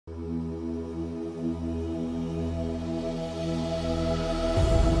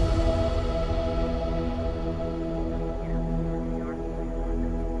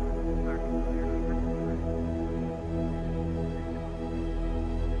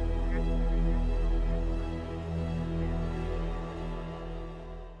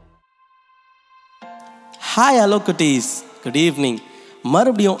Hi hello குட்டீஸ், good evening.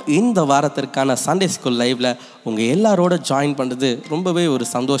 மறுபடியும் இந்த வாரத்திற்கான சண்டே ஸ்கூல் லைவில் உங்கள் எல்லாரோட ஜாயின் பண்ணுறது ரொம்பவே ஒரு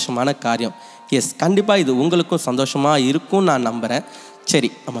சந்தோஷமான காரியம். எஸ், கண்டிப்பாக இது உங்களுக்கும் சந்தோஷமாக இருக்கும்னு நான் நம்புகிறேன். சரி,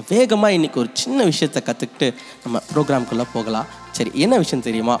 நம்ம வேகமாக இன்றைக்கி ஒரு சின்ன விஷயத்தை கற்றுக்கிட்டு நம்ம ப்ரோக்ராம்குள்ளே போகலாம். சரி, என்ன விஷயம்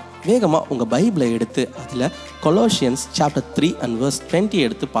தெரியுமா? வேகமாக உங்கள் பைபிளை எடுத்து அதில் கொலோசியன்ஸ் சாப்டர் 3 and verse 20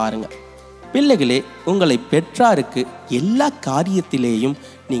 எடுத்து பாருங்கள். பிள்ளைகளே, உங்களை பெற்றாருக்கு எல்லா காரியத்திலேயும்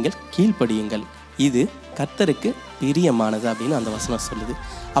நீங்கள் கீழ்ப்படியுங்கள், இது கர்த்தருக்கு பிரியமானது அப்படின்னு அந்த வசனம் சொல்லுது.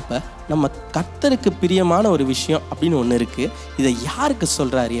 அப்போ நம்ம கர்த்தருக்கு பிரியமான ஒரு விஷயம் அப்படின்னு ஒன்று இருக்குது. இதை யாருக்கு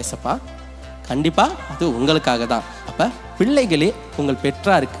சொல்கிறாரு ஏசப்பா? கண்டிப்பாக அது உங்களுக்காக தான். அப்போ பிள்ளைகளே, உங்கள்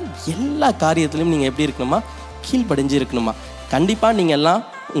பெற்றாருக்கு எல்லா காரியத்திலையும் நீங்கள் எப்படி இருக்கணுமா? கீழ்ப்படிஞ்சு இருக்கணுமா? கண்டிப்பாக நீங்கள் எல்லாம்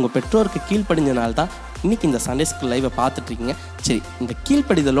உங்கள் பெற்றோருக்கு கீழ்ப்படிஞ்சனால்தான் இன்றைக்கி இந்த சண்டே ஸ்கூல் லைவை பார்த்துட்ருக்கீங்க. சரி, இந்த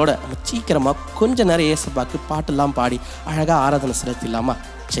கீழ்ப்படிதலோட நம்ம சீக்கிரமாக கொஞ்சம் நேரம் ஏசப்பாக்கு பாட்டெல்லாம் பாடி அழகாக ஆராதனை செலுத்திடலாமா?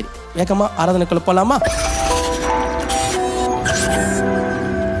 சரி, வேகமாக ஆராதனைக்குள்ளே போகலாமா?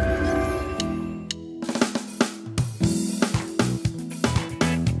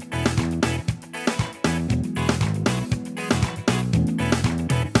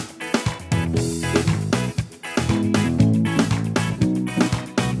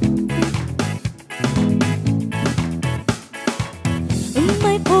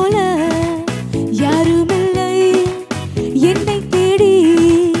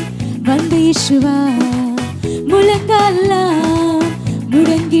 முழங்காலாம்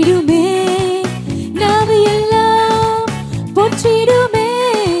முடங்கிடுமே, நாவு எல்லாம் போற்றிடுமே.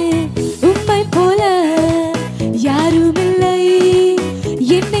 உம்மை போல யாருமில்லை,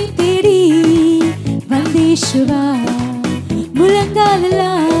 என்னை தேடி வந்தேசுவா.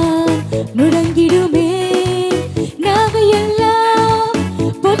 முழங்காலாம் முடங்கிடுமே, நாவு எல்லாம்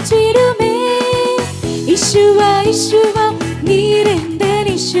போற்றிடுமே. இசுவா இசுவா நீரெந்த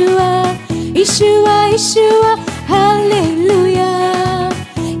இசுவா, Yeshua, Yeshua, hallelujah.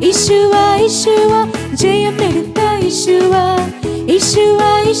 Yeshua, Yeshua, jayam edutha Yeshua. Yeshua,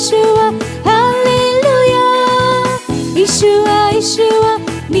 Yeshua, hallelujah. Yeshua, Yeshua,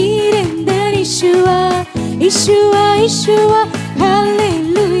 neerendha Yeshua. Yeshua, Yeshua,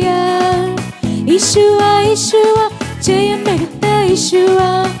 hallelujah. Yeshua, Yeshua, jayam edutha Yeshua.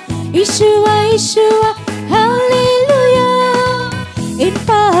 Yeshua, Yeshua, hallelujah. En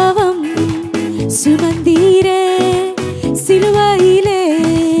pavam சுமந்தீரே, சிலுவையிலே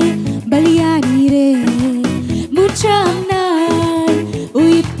பலியானீரே, மூச்சாம் நாள்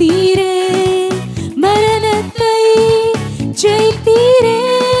உயிர்த்தீரே, மரணத்தை ஜெயித்தீரே.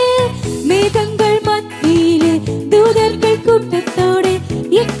 மேகங்கள் மத்தியிலே தூதர்கள் கூட்டத்தோடு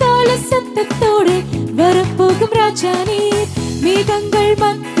எக்கால சத்தத்தோடு வரப்போகும் ராஜா நீர். மேகங்கள்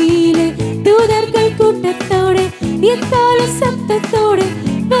மத்தியிலே தூதர்கள் கூட்டத்தோடு எக்கால சத்தத்தோடு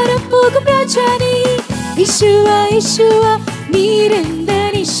வரப்போகும் ராஜா நீ. இசுவா இசுவா நீரெந்த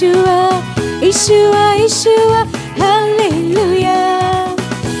இசுவா. இசுவா இசுவா ஹல்லேலூயா.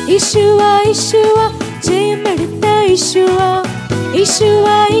 இசுவா இசுவா ஜெயம் எடுத்த இசுவா.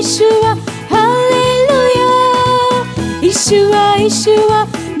 இசுவா இசுவா ஹல்லேலூயா. இசுவா இசுவா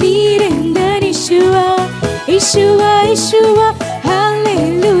நீரெந்த இசுவா. இசுவா இசுவா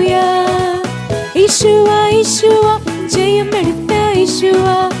ஹல்லேலூயா. இசுவா இசுவா ஜெயம் எடுத்த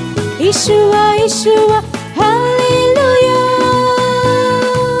Yeshua, Yeshua, Yeshua, hallelujah.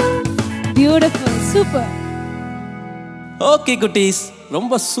 Beautiful, super. Okay குட்டீஸ்,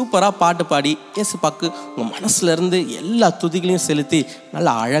 ரொம்ப சூப்பராக பாட்டு பாடி ஏசப்பாக்கு உங்கள் மனசுலேருந்து எல்லா துதிகளையும் செலுத்தி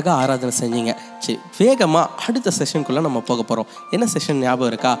நல்லா அழகாக ஆராதனை செஞ்சீங்க. சரி, வேகமாக அடுத்த செஷனுக்குள்ளே நம்ம போக போகிறோம். என்ன செஷன்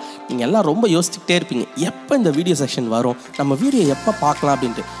ஞாபகம் இருக்கா? நீங்கள் எல்லாம் ரொம்ப யோசிச்சுக்கிட்டே இருப்பீங்க, எப்போ இந்த வீடியோ செஷன் வரும், நம்ம வீடியோ எப்போ பார்க்கலாம்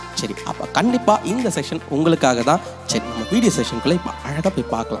அப்படின்ட்டு. சரி, அப்போ கண்டிப்பாக இந்த செஷன் உங்களுக்காக தான். சரி, நம்ம வீடியோ செஷனுக்குள்ளே இப்போ அழகாக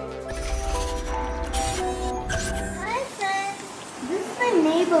போய் பார்க்கலாம்.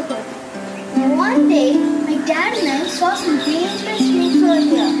 One day, my dad and I saw some dangerous snakes over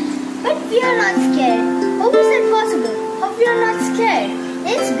here. But we are not scared. How is that possible? How we are not scared?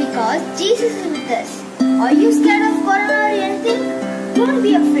 It's because Jesus is with us. Are you scared of corona or anything? Don't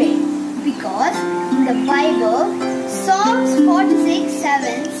be afraid. Because in the Bible, Psalms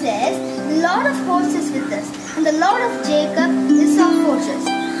 46:7 says, the Lord of hosts is with us, and the Lord of Jacob is our fortress.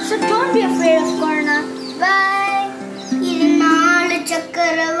 So don't be afraid of corona. Bye. இது நாலு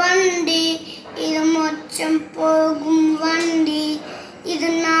சக்கர வண்டி, இது மொச்சம் போகும் வண்டி. இது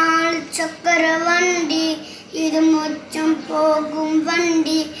நாலு சக்கர வண்டி, இது மொச்சம் போகும்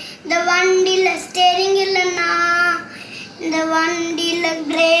வண்டி. இந்த வண்டியில ஸ்டேரிங் இல்லைன்னா, இந்த வண்டியில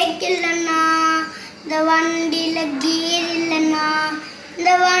பிரேக் இல்லைன்னா, இந்த வண்டியில கீர் இல்லைன்னா,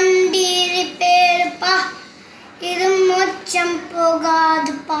 இந்த வண்டி ரிப்பேருப்பா. இது மொச்சம்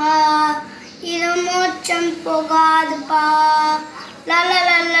போகாதுப்பா, இது மொச்சம்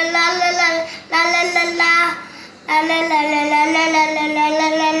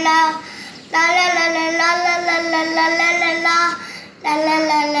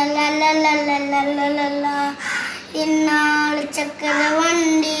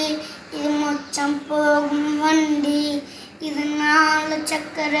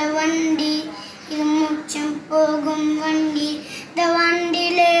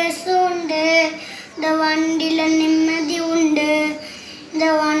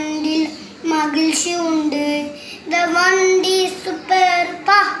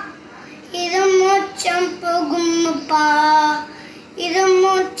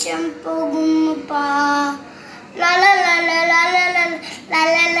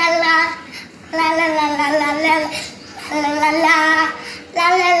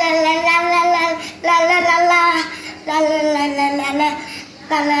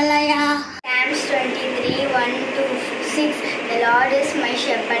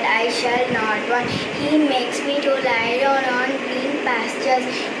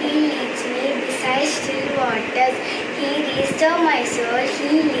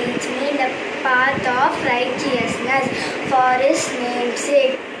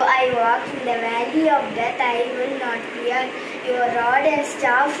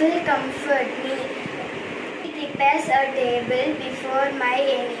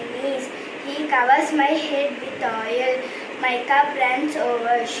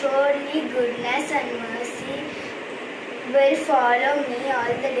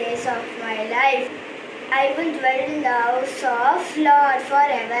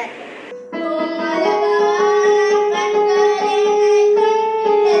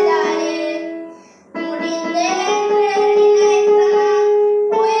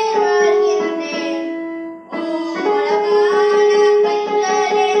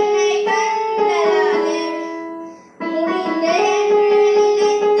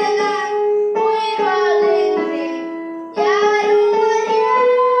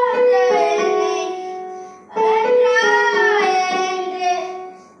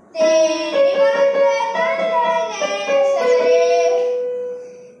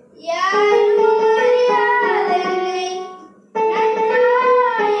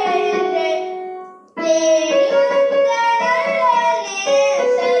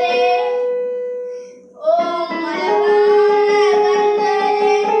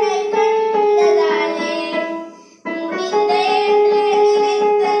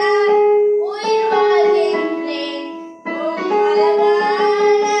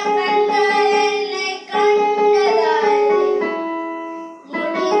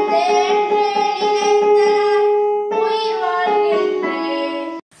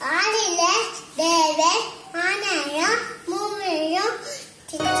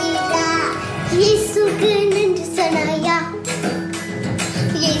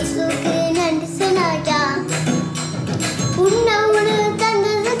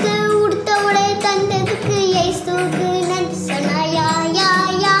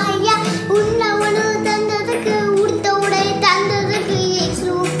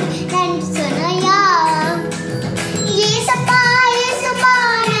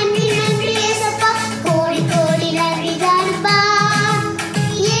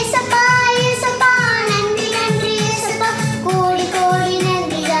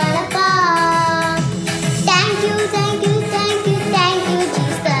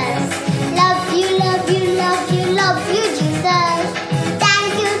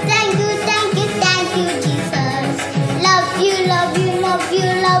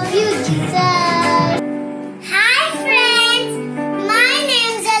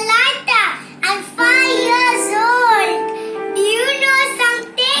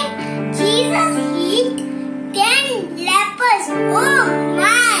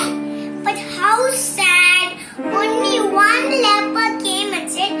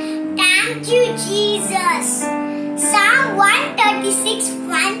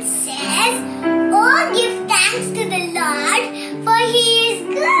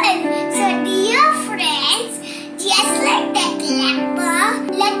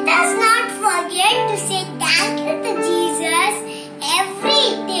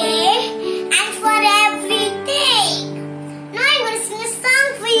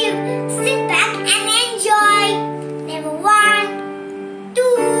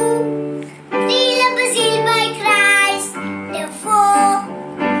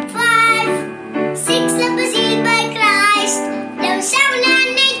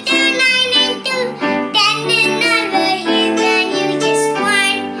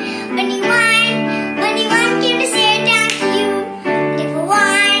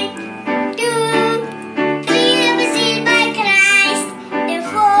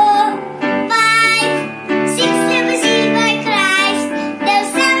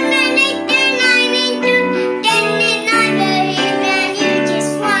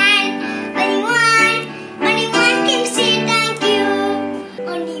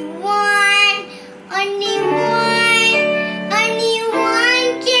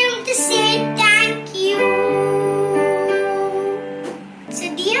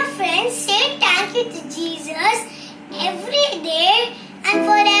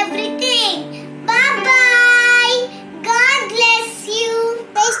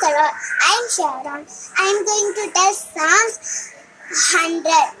all. I am Sharon. I am going to tell Psalms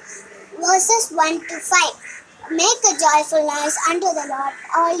 100 verses 1 to 5. Make a joyful noise unto the Lord,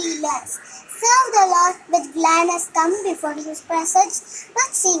 all ye lands. Serve the Lord with gladness. Come before His presence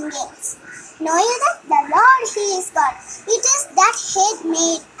with singings. Know ye that the Lord He is God. It is that He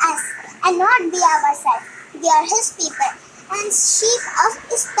made us, and not we ourselves. We are His people and sheep of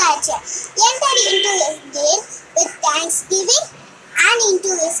His pasture. Enter into His gate with thanksgiving, and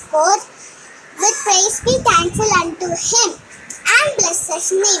into His court with praise. Be thankful unto Him, and bless His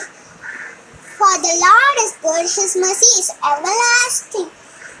name. For the Lord is good, His mercy is everlasting,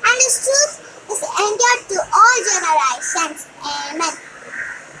 and His truth is endured to all generations. Amen.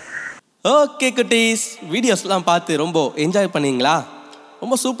 Okay குட்டீஸ், வீடியோஸ்லாம் பார்த்து ரொம்ப enjoy பண்ணீங்களா?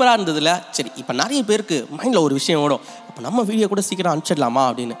 ரொம்ப சூப்பராக இருந்ததுல. சரி, இப்போ நிறைய பேருக்கு மைண்டில் ஒரு விஷயம் ஓடும், அப்போ நம்ம வீடியோ கூட சீக்கிரம் அனுப்பிச்சிடலாமா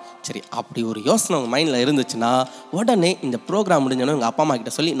அப்படின்னு. சரி, அப்படி ஒரு யோசனை உங்கள் மைண்டில் இருந்துச்சுன்னா உடனே இந்த ப்ரோக்ராம் முடிஞ்சோன்னு உங்கள் அப்பா அம்மா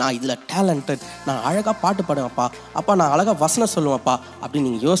கிட்ட சொல்லி, நான் இதில் டேலண்டட், நான் அழகாக பாட்டு பாடுவேன்ப்பா, அப்பா நான் அழகாக வசனம் சொல்லுவேன்ப்பா அப்படின்னு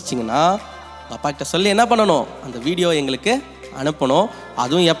நீங்கள் யோசிச்சிங்கன்னா உங்கள் அப்பா கிட்ட சொல்லி என்ன பண்ணணும், அந்த வீடியோ எங்களுக்கு அனுப்பணும்.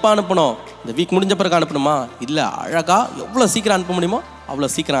 அதுவும் எப்போ அனுப்பணும்? இந்த வீக் முடிஞ்ச பிறகு அனுப்பணுமா? இல்லை, அழகாக எவ்வளோ சீக்கிரம் அனுப்ப முடியுமோ அவ்வளோ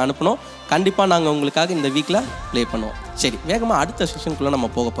சீக்கிரம் அனுப்பணும். கண்டிப்பாக நாங்கள் உங்களுக்காக இந்த வீக்கில் ப்ளே பண்ணுவோம். சரி, வேகமாக அடுத்த செஷனுக்குள்ளே நம்ம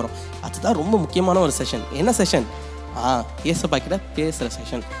போக போகிறோம். அதுதான் ரொம்ப முக்கியமான ஒரு செஷன். என்ன செஷன்? ஏசப்பா கிட்ட பேசுகிற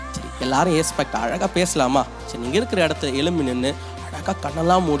செஷன். சரி, எல்லாரும் ஏசப்பாக்கிட்ட அழகாக பேசலாமா? சரி, நீங்கள் இருக்கிற இடத்துல எலும்பி நின்று அழகாக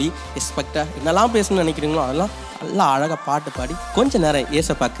கண்ணெல்லாம் மூடி ஏசப்பாக்கிட்ட என்னெல்லாம் பேசணும்னு நினைக்கிறீங்களோ அதெல்லாம் நல்லா அழகாக பாட்டு பாடி கொஞ்சம் நேரம்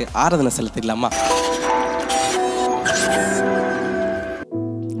ஏசப்பாக்கு ஆராதனை செலுத்திடலாமா?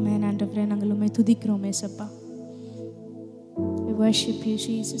 ஆண்டவரே, நாங்கள் உம்மை துதிக்கிறோம் ஏசப்பா. We worship you,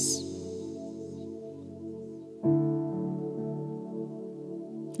 Jesus.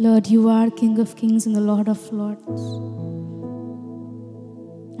 Lord, you are King of Kings and the Lord of Lords.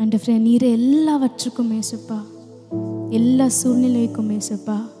 ஆண்டவரே, நீர் எல்லாவற்றுக்கும் ஏசப்பா, எல்லா சூழ்நிலைக்கும்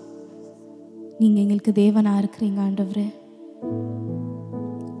ஏசப்பா, நீங்கள் எங்களுக்கு தேவனாக இருக்கிறீங்க ஆண்டவரே.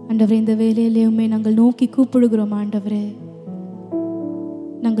 ஆண்டவரே, இந்த வேலையிலே உம்மை நாங்கள் நோக்கி கூப்பிடுகிறோம் ஆண்டவரே.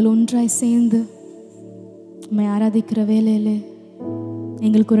 நாங்கள் ஒன்றாய் சேர்ந்து உம்மை ஆராதிக்கிற வேலையில்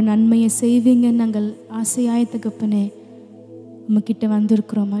எங்களுக்கு ஒரு நன்மையை செய்வீங்கன்னு நாங்கள் ஆசையாய் தகப்பனே உம்மக்கிட்ட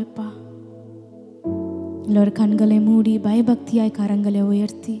வந்திருக்கிறோம் அப்பா. எல்லோரும் கண்களை மூடி பயபக்தியாய் கரங்களை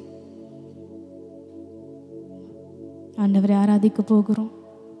உயர்த்தி ஆண்டவரை ஆராதிக்க போகிறோம்.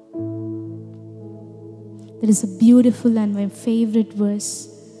 There is a beautiful and my favorite verse,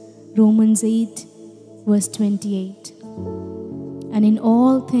 Romans 8 verse 28. And in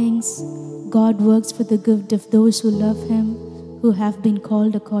all things God works for the good of those who love Him, who have been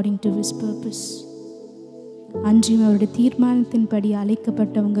called according to His purpose. அன்றியும் அவருடைய தீர்மானத்தின்படி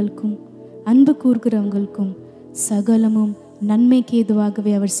அழைக்கப்பட்டவங்களுக்கும் அன்பு கூர்கிறவங்களுக்கும் சகலமும் நன்மைக்கு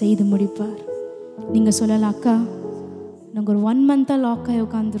ஏதுவாகவே அவர் செய்து முடிப்பார். நீங்கள் சொல்லலாம், அக்கா நாங்கள் ஒரு 1 month லாக்காக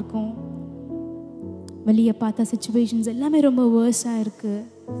உட்காந்துருக்கோம், வெளியே பார்த்தா சிச்சுவேஷன்ஸ் எல்லாமே ரொம்ப வேர்ஸாக இருக்குது,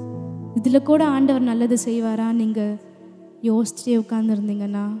 இதில் கூட ஆண்டவர் நல்லது செய்வாரா நீங்கள் யோசிச்சுட்டே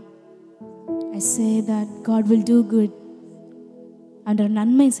உட்காந்துருந்தீங்கன்னா, I say that God will do good. ஆண்டவர்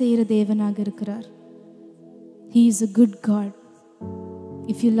நன்மை செய்கிற தேவனாக இருக்கிறார். He is a good God.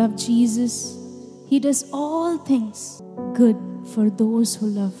 If you love Jesus, He does all things good for those who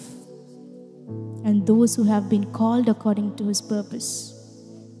love and those who have been called according to His purpose.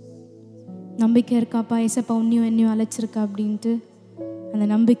 நம்பிக்கை இருக்காப்பா, ஏசப்பா உன்னையும் என்னையும் அழைச்சிருக்கா அப்படின்ட்டு அந்த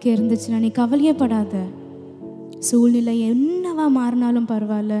நம்பிக்கை இருந்துச்சுன்னா நீ கவலையப்படாத. சூழ்நிலை என்னவா மாறினாலும்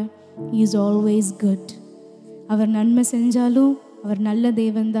பரவாயில்ல, He is always good. அவர் நன்மை செஞ்சாலும் அவர் நல்ல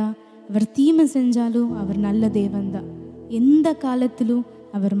தேவன்தான், அவர் தீமை செஞ்சாலும் அவர் நல்ல தேவன்தான். எந்த காலத்திலும்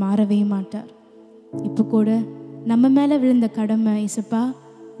அவர் மாறவே மாட்டார். இப்போ கூட நம்ம மேலே விழுந்த கடமை, இசப்பா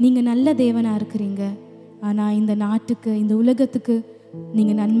நீங்கள் நல்ல தேவனாக இருக்கிறீங்க, ஆனால் இந்த நாட்டுக்கு இந்த உலகத்துக்கு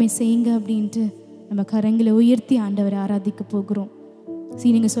நீங்கள் நன்மை செய்யுங்க அப்படின்ட்டு நம்ம கரங்களை உயர்த்தி ஆண்டவரை ஆராதிக்க போகிறோம்.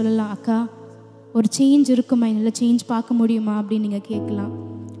 சரி, நீங்கள் சொல்லலாம், அக்கா ஒரு சேஞ்ச் இருக்குமா, நல்ல சேஞ்ச் பார்க்க முடியுமா அப்படின்னு நீங்கள் கேட்கலாம்.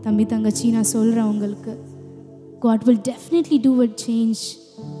 தம்பி தங்கச்சி, நான் சொல்கிறேன் உங்களுக்கு, God will definitely do a change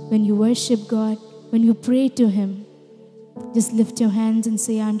when you worship God, when you pray to Him. Just lift your hands and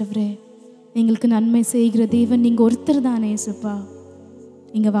say, ஆண்டவரே எங்களுக்கு நன்மை செய்கிற தேவன் நீங்கள் ஒருத்தர் தானே ஏசப்பா,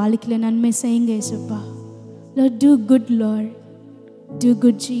 எங்கள் வாழ்க்கையில் நன்மை செய்யுங்க ஏசப்பா. Lord, do good Lord, do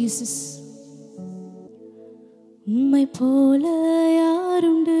good Jesus. உம்மை போல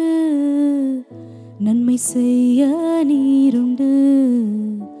யாருண்டு, நன்மை செய்ய நீருண்டு,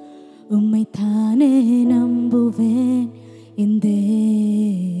 உம்மை தானே நம்புவேன் என்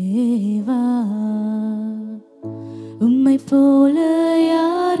தேவா. உம்மை போல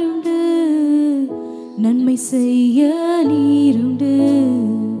யாருண்டு, நன்மை செய்ய நீருண்டு,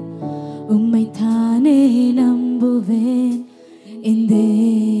 உம்மை தானே நம்புவேன் என்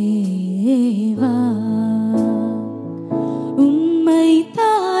தேவா.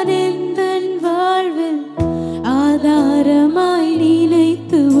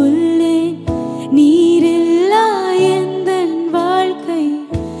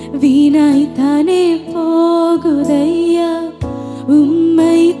 வீணாய்த்தானே போகுதையா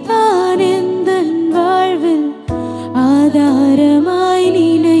உம்மைத்தான் எந்தன் வாழ்வில் ஆதாரமாய்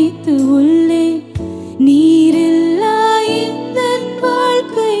நினைத்து உள்ளே நீரில்லா எந்தன்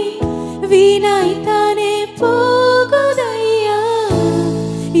வாழ்க்கை வீணாய்த்தானே போகுதையா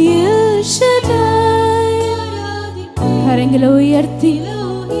எல் ஷடாய். கரங்களை உயர்த்தி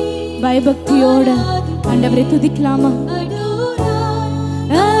பயபக்தியோட ஆண்டவரை துதிக்கலாமா?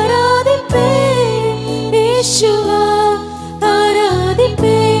 Yeshua,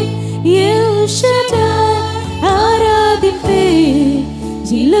 ஆராதிப்பே எல் ஷடாய், ஆராதிப்பே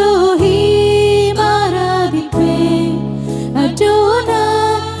எலோஹிம், ஆராதிப்பே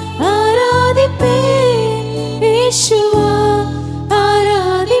அடோனாய், ஆராதிப்பே யேசுவா,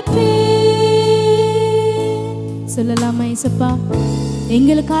 ஆராதிப்பே. சொல்லலாமா? இயேசுப்பா,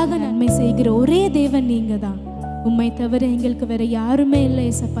 எங்களுக்காக நன்மை செய்கிற ஒரே தேவன் நீங்க தான். உம்மை தவிர எங்களுக்கு வேற யாருமே இல்லை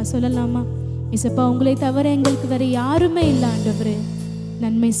இயேசுப்பா. சொல்லலாமா? இயேசுப்பா, உங்களை தவிர எங்களுக்கு வேற யாருமே இல்லை ஆண்டவரே.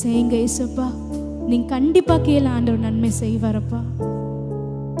 நன்மை செய்யுங்க இயேசுப்பா. நீங்க கண்டிப்பா கேள ஆண்டவர் நன்மை செய்வாரப்பா.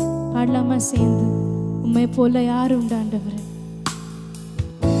 பாடலாமா சேர்ந்து? உம்மை போல யார் உண்டு ஆண்டவரே?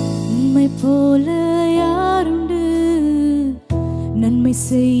 உம்மை போல யாருண்டு? நன்மை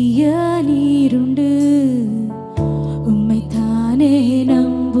செய்ய நீருண்டு. உம்மை தானே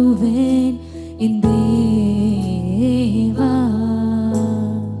நம்புவேன் என் தேவா.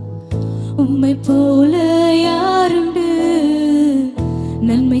 உம்மை போல யாருண்டு?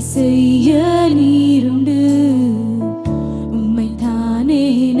 நன்மை செய்ய நீருண்டு. உம்மை தானே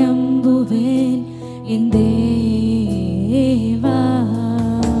நம்புவேன் என் தேவா.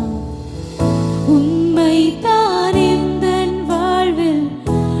 உம்மை தான் எந்தன் வாழ்வில்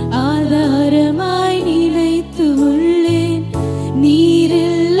ஆதாரமாய் நினைத்து உள்ளேன்.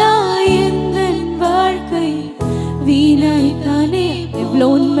 நீரில்லா எந்தன் வாழ்க்கை வீணாய்த்தானே. எவ்வளோ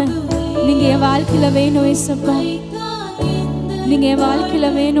உண்மை! நீங்க என் வாழ்க்கையில வேணும் இயேசுப்பா. நீங்க என் வாழ்க்கையில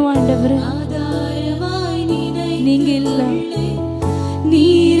வேணும் ஆண்டவரே. நீங்க இல்ல,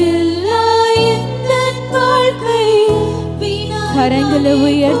 நீரில்லா எந்தன் வாழ்க்கை. கரங்களை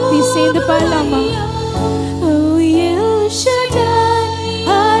உயர்த்தி சேர்ந்து பாடலாமா? ஓ எல் ஷடாய்,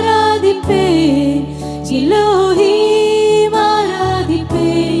 ஆராதிப்பே எலோஹிம், ஆராதிப்பே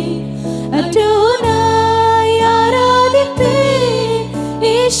அடோனாய், ஆராதிப்பே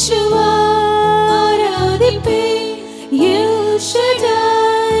யேசுவா, ஆராதிப்பே எல் ஷடாய்.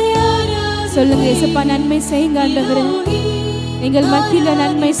 சொல்லுங்க இயேசுப்பா, நன்மை செய்யுங்க ஆண்டவரே. எங்கள் மத்தியில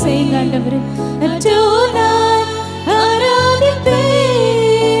நன்மை செய்யுங்க ஆண்டவரே. அடோனாய், ஆராதிப்பே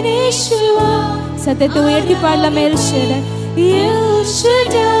யேசுவா. சத்தத்தை உயர்த்தி பாடலாம். எல் ஷடாய், எல்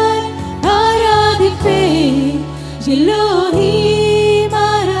ஷடாய், ஆராதிப்பே எலோஹிம்,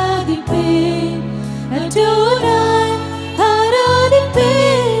 ஆராதிப்பே அடோனாய், ஆராதிப்பே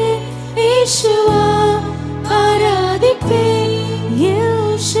யேசுவா, ஆராதிப்பே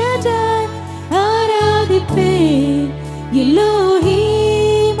எல் ஷடாய், ஆராதிப்பே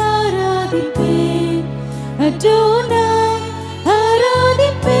எலோஹிம், ஆராதிப்பே அடோனாய்,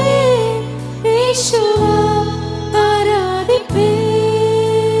 ஆராதிப்பே யேசுவா, ஆராதிப்பே.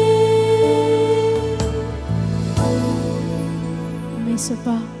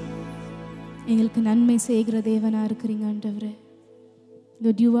 இயேசுப்பா, எங்களுக்கு நன்மை செய்கிற தேவனா இருக்கிறீங்க ஆண்டவரே.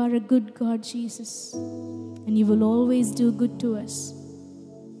 That you are a good God, Jesus, and you will always do good to us.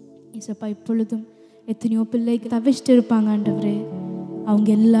 இயேசுப்பா, இப்பொழுதும் எத்தனையோ பிள்ளைகள் தவிச்சிட்டு இருப்பாங்க ஆண்டவரே. அவங்க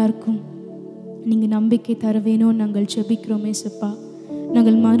எல்லாருக்கும் நீங்கள் நம்பிக்கை தர வேணும்னு நாங்கள் ஜெபிக்கிறோம் இயேசுப்பா.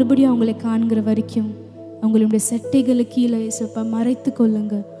 நாங்கள் மறுபடியும் அவங்களை காண்கிற வரைக்கும் அவங்களுடைய செட்டைகளை கீழே இயேசுப்பா மறைத்து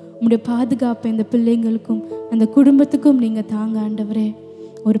கொள்ளுங்க. உங்களுடைய பாதுகாப்பை இந்த பிள்ளைங்களுக்கும் அந்த குடும்பத்துக்கும் நீங்கள் தாங்க ஆண்டவரே.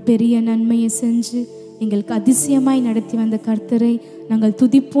 ஒரு பெரிய நன்மையை செஞ்சு எங்களுக்கு அதிசயமாய் நடத்தி வந்த கர்த்தரை நாங்கள்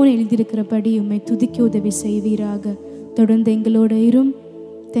துதிப்போன்னு எழுதியிருக்கிறபடி உம்மை துதிக்க உதவி செய்வீராக. தொடர்ந்து எங்களோட இரும்.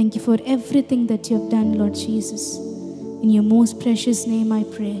 Thank you for everything that you have done, Lord Jesus. In your most precious name I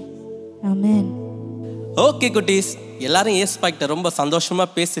pray. Amen. Okay குட்டீஸ், எல்லாரும் ஏஸ்பாக்கிட்ட ரொம்ப சந்தோஷமாக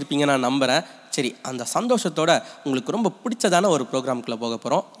பேசியிருப்பீங்க நான் நம்புகிறேன். சரி, அந்த சந்தோஷத்தோட உங்களுக்கு ரொம்ப பிடிச்சதான ஒரு ப்ரோக்ராம்குள்ளே போக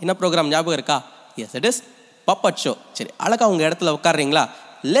போகிறோம். என்ன ப்ரோக்ராம் ஞாபகம் இருக்கா? S, it is puppet show. சரி, அழகா உங்கள் இடத்துல உட்காடுறீங்களா?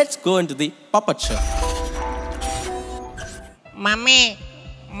 Let's go into the puppet show. Mummy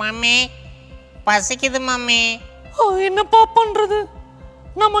mummy பசிக்குது மம்மி. என்னப்பா பண்ணுறது?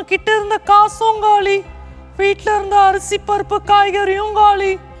 நம்ம கிட்ட இருந்த காசும் காலி, வீட்டில் இருந்த அரிசி பருப்பு காய்கறியும்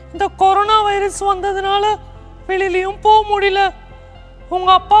காலி. இந்த கொரோனா வைரஸ் வந்ததுனால வெளியிலையும் போக முடியல.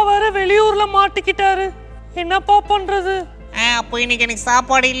 உங்கள் அப்பா வேற வெளியூரில் மாட்டிக்கிட்டாரு. என்னப்பா பண்ணுறது? அப்போ இன்னைக்கு எனக்கு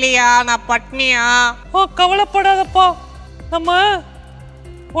சாப்பாடு இல்லையா? நான் பட்னியா? கவலைப்படாதப்பா, நம்ம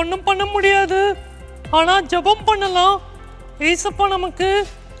ஒன்றும் பண்ண முடியாது. ஆனால் ஜெபம் பண்ணலாம். ஏசப்பா நமக்கு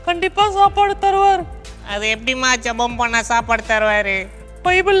கண்டிப்பா சாப்பாடு தருவார். அது எப்படிம்மா ஜெபம் பண்ண சாப்பாடு தருவாரு?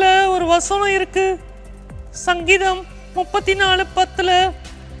 பைபிள்ல ஒரு வசனம் இருக்கு. சங்கீதம் 34:10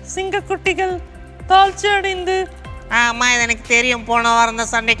 சிங்கக்குட்டிகள் தாழ்ச்சி அடைந்து. ஆமா, இது எனக்கு தெரியும். போன வாரம்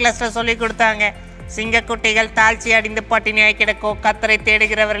தான் சண்டே கிளாஸ்ல சொல்லி கொடுத்தாங்க. சிங்கக்குட்டிகள் தாழ்ச்சி அடைந்து பட்டினியாய் கிடக்கும், கர்த்தரை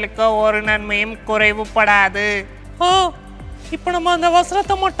தேடுகிறவர்களுக்கோ ஒரு நன்மையும் குறைவுபடாது. இப்போ நம்ம அந்த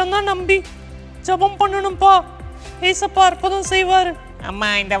வசனத்தை மட்டும்தான் நம்பி ஜெபம் பண்ணணும்பா. ஏசப்பா அற்புதம் செய்வார். அம்மா,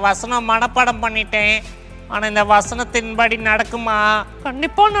 இந்த வசனம் மனப்பாடம் பண்ணிட்டேன். ஆனா இந்த வசனத்தின்படி நடக்குமா?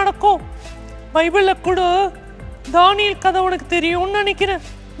 கண்டிப்பா நடக்கும். பைபிள்ல கூட தானியேல் கதை உனக்கு தெரியும்னு நினைக்கிறேன்.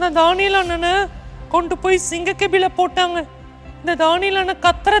 இந்த தானியேல் அண்ணனை கொண்டு போய் சிங்கக்கெபில போட்டாங்க. இந்த தானியேல் அண்ணன்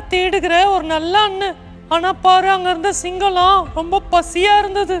கர்த்தரை தேடுகிற ஒரு நல்ல அண்ணன். ஆனா பாரு, அங்க இருந்த சிங்கம்லாம் ரொம்ப பசியா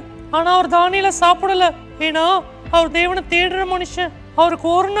இருந்தது. ஆனா அவர் தானியேலை சாப்பிடல. ஏன்னா அவர் தேவனை தேடுற மனுஷன். அவருக்கு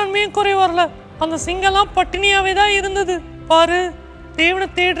ஒரு நன்மையும் குறை வரல. அந்த சிங்கம்லாம் பட்டினியாவே தான் இருந்தது. பாரு, தேவனை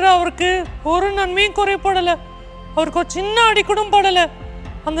தேடுற அவருக்கு ஒரு நன்மையும் குறைப்படல. அவருக்கு ஒரு சின்ன அடி கூட படல.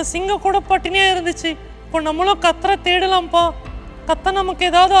 அந்த சிங்கம் கூட பட்டினியா இருந்துச்சு. இப்போ நம்மளும் கர்த்தரை தேடலாம்ப்பா. கர்த்தர் நமக்கு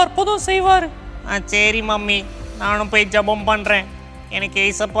ஏதாவது அற்புதம் செய்வார். சரி மம்மி, நானும் போய் ஜெபம் பண்றேன். எனக்கு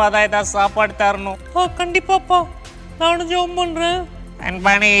ஏசப்பா தான் ஏதாவது சாப்பாடு தரணும். கண்டிப்பாப்பா, நானும் ஜெபம் பண்றேன்.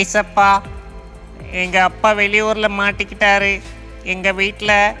 அன்பான ஏசப்பா, எங்க அப்பா வெளியூர்ல மாட்டிக்கிட்டாரு. எங்க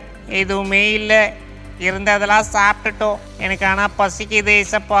வீட்டில் எதுவுமே இல்லை. இருந்ததெல்லாம் சாப்பிட்டுட்டோம். எனக்கு ஆனால் பசிக்குது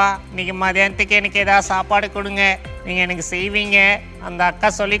ஏசப்பா. இன்னைக்கு மதியானத்துக்கு எனக்கு ஏதாவது சாப்பாடு கொடுங்க. நீங்கள் எனக்கு செய்வீங்க. அந்த அக்கா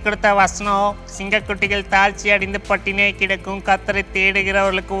சொல்லி கொடுத்த வசனம், சிங்கக்குட்டிகள் தாழ்ச்சி அடைந்து பட்டினியை கிடக்கும், கர்த்தரை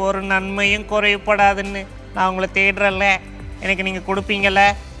தேடுகிறவர்களுக்கு ஒரு நன்மையும் குறைவுபடாதுன்னு. நான் உங்களை தேடுறல, எனக்கு நீங்கள் கொடுப்பீங்கள்ல.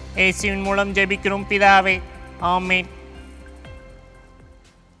 இயேசுவின் மூலம் ஜெபிக்கிறோம் பிதாவே, ஆமென்.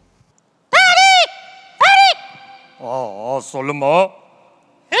 சொல்லுமா.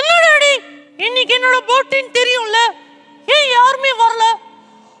 என்ன டாடி, இன்னைக்கு என்னோட பர்த்டேன்னு தெரியும்ல, ஏன் யாருமே வரல?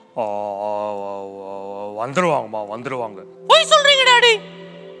 வந்துருவாங்கம்மா, வந்துருவாங்க. போய் சொல்றீங்க டாடி.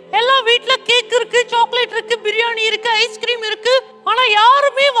 எல்லாம் வீட்ல கேக் இருக்கு, சாக்லேட் இருக்கு, பிரியாணி இருக்கு, ஐஸ்கிரீம் இருக்கு. ஆனா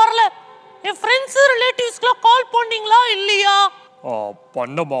யாருமே வரல. என் ஃப்ரெண்ட்ஸ் ரிலேட்டிவ்ஸ்க்குலாம் கால் பண்ணீங்களா இல்லையா?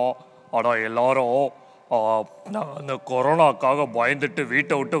 பண்ணமா. ஆனா எல்லாரும் அந்த கொரோனாக்காக பயந்துட்டு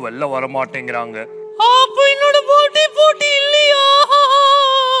வீட்டை விட்டு வெளில வர மாட்டேங்கிறாங்க. அப்ப என்னோட பர்த்டே பார்ட்டி இல்லையா?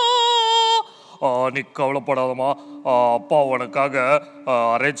 நீ கவலைப்படாதமா, அப்பா உனக்காக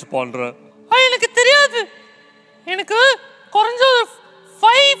அரேஞ்ச் பண்றேன். எனக்கு தெரியாது. எனக்கு குறைஞ்ச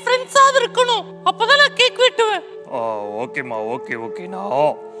 5 ஃப்ரெண்ட்ஸாவது இருக்கணும். அப்பதான் நான் கேக் வெட்டுவேன். ஓகேம்மா, ஓகே ஓகே.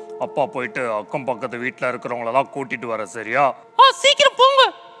 நான் அப்பா போயிட்டு அக்கம் பக்கத்து வீட்டில் இருக்கிறவங்களெல்லாம் கூட்டிட்டு வரேன், சரியா? சீக்கிரம் போங்க.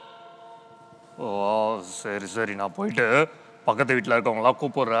 சரி சரி, நான் போயிட்டு பக்கத்து வீட்டில் இருக்கவங்களாம்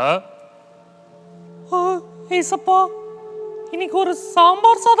கூப்பிடுறேன். ஏசப்பா, இன்னைக்கு ஒரு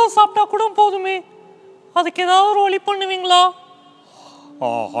சாம்பார் சாதம் சாப்பிட்டா கூட போதுமே. அதுக்கு ஏதாவது ஒரு வழி பண்ணுவீங்களா?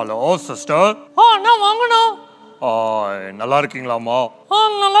 Hello sister. அண்ணா வாங்கண்ணா. நல்லா இருக்கீங்களாம்மா?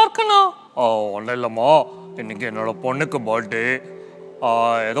 நல்லா இருக்குண்ணா. ஒன்றும் இல்லைம்மா, இன்னைக்கு என்னோட பொண்ணுக்கு பர்த்டே.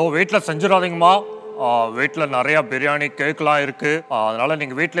 ஏதோ வீட்டில் செஞ்சிடாதீங்கம்மா. வீட்டில் நிறையா பிரியாணி கேக்லாம் இருக்குது. அதனால்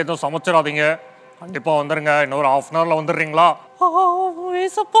நீங்கள் வீட்டில் எதுவும் சமைச்சிடாதீங்க. கண்டிப்பாக வந்துடுங்க. இன்னொரு 1/2 அன் ஹவரில் வந்துடுறீங்களா?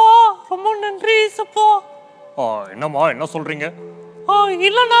 ஏசப்பா, ரொம்ப நன்றி ஏசப்பா. என்னம்மா, என்ன சொல்கிறீங்க?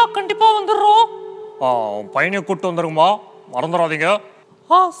 இல்லைண்ணா, கண்டிப்பாக வந்துடுறோம். பையனை கூப்பிட்டு வந்துடுங்கம்மா, மறந்துடாதீங்க.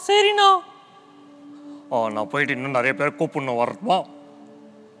 சரிண்ணா. நான் போயிட்டு இன்னும் நிறைய பேர் கூப்பிடணும், வரட்டுமா?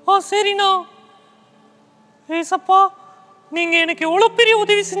 சரிண்ணா. ஏசப்பா, நீங்கள் எனக்கு எவ்வளோ பெரிய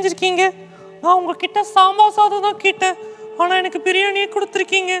உதவி செஞ்சுருக்கீங்க. நான் உங்ககிட்ட சாம்பார் சாதம் தான் கேட்டேன், ஆனால் எனக்கு பிரியாணியே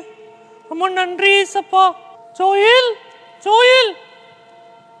கொடுத்துருக்கீங்க. ரொம்ப நன்றி ஏசப்பா. Joel, Joel.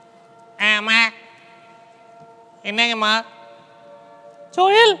 ஆமா, என்னங்கம்மா?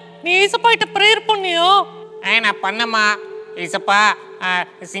 ஜோயல், நீ ஏசப்பா கிட்ட ப்ரேயர் பண்ணியா? நான் பண்ணம்மா. ஏசப்பா,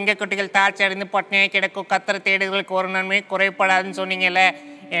 சிங்கக்குட்டிகள் தாழ்ச்சி அடைந்து பட்டினியாக கிடக்கும், கர்த்தரை தேடுகளுக்கு ஒரு நன்மை குறைப்படாதுன்னு சொன்னீங்கல்ல,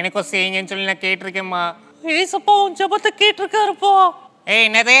 எனக்கும் செய்யுங்கன்னு சொல்லி நான் கேட்டிருக்கேம்மா. ஏசப்பா உன் ஜெபத்தை கேட்டிருக்காருப்பா.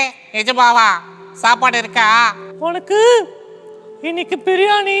 என்னது நிஜமாவா? சாப்பாடு இருக்கா உனக்கு? இன்னைக்கு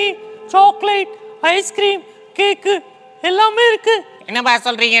பிரியாணி, சாக்லேட், ஐஸ்கிரீம், கேக்கு எல்லாமே இருக்கு. என்னப்பா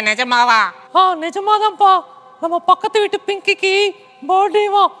சொல்றீங்க? நிஜமாவா? நிஜமாதான்ப்பா. நம்ம பக்கத்து வீட்டு பிங்கிக்கு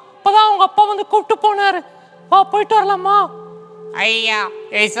பர்த்டேவா. அப்பதான் அவங்க அப்பா வந்து கூப்பிட்டு போனாரு. போயிட்டு வரலாமா? ஐயா,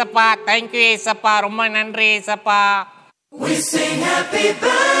 ஏசப்பா, தேங்க்யூ ஏசப்பா, ரொம்ப நன்றி ஏசப்பா. We sing happy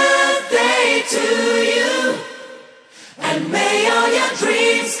birthday to you, and may all your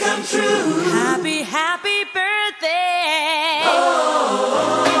dreams come true. Happy, happy birthday.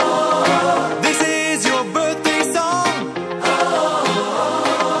 This is your birthday song.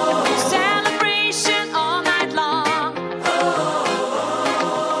 Celebration all night long.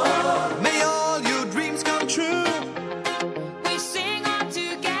 May all your dreams come true. We sing all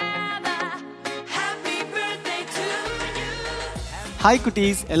together. Hi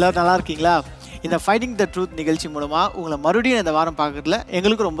குட்டீஸ், எல்லோரும் நல்லா இருக்கீங்களா? இந்த fighting the truth நிகழ்ச்சி மூலமாக உங்களை மறுபடியும் இந்த வாரம் பார்க்குறதுல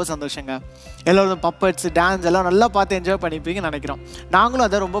எங்களுக்கு ரொம்ப சந்தோஷங்க. எல்லோரும் பப்பட்ஸ், டான்ஸ் எல்லாம் நல்லா பார்த்து என்ஜாய் பண்ணிப்பீங்கன்னு நினைக்கிறோம். நாங்களும்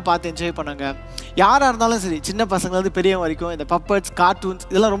அதை ரொம்ப பார்த்து என்ஜாய் பண்ணுங்க. யாராக இருந்தாலும் சரி, சின்ன பசங்கள்லேருந்து பெரியவங்க வரைக்கும் இந்த பப்பட்ஸ், கார்ட்டூன்ஸ்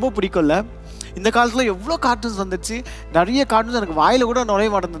இதெல்லாம் ரொம்ப பிடிக்கும்ல. இந்த காலத்தில் எவ்வளோ கார்ட்டூன்ஸ் வந்துச்சு. நிறைய கார்ட்டூன்ஸ் எனக்கு வாயில் கூட நுழைய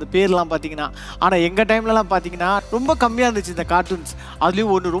மாட்டேங்குது பேர்லாம் பார்த்தீங்கன்னா. ஆனால் எங்கள் டைம்லலாம் பார்த்தீங்கன்னா ரொம்ப கம்மியாக இருந்துச்சு இந்த கார்ட்டூன்ஸ்.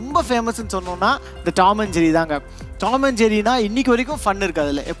 அதுலேயும் ஒன்று ரொம்ப ஃபேமஸ்ன்னு சொன்னோன்னா இந்த டாம் அண்ட் ஜெரி தாங்க. டாம் அண்ட் ஜெரினா இன்றைக்கி வரைக்கும் ஃபன் இருக்குது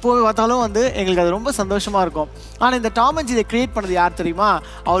அதில். எப்போது பார்த்தாலும் எங்களுக்கு அது ரொம்ப சந்தோஷமாக இருக்கும். ஆனால் இந்த டாம் அண்ட் ஜெரியை க்ரியேட் பண்ணது யார் தெரியுமா?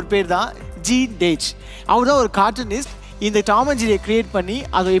 அவர் பேர் தான் ஜீன் டேஜ். அவர் தான் ஒரு கார்ட்டூனிஸ்ட். இந்த டாம் அண்ட் ஜெரியை க்ரியேட் பண்ணி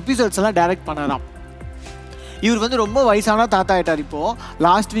அது எபிசோட்ஸ் எல்லாம் டைரக்ட் பண்ணலாம். இவர் ரொம்ப வயசான தாத்தா ஆகிட்டார். இப்போது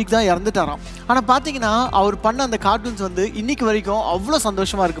லாஸ்ட் வீக் தான் இறந்துட்டாராம். ஆனால் பார்த்தீங்கன்னா அவர் பண்ண அந்த கார்ட்டூன்ஸ் இன்றைக்கி வரைக்கும் அவ்வளோ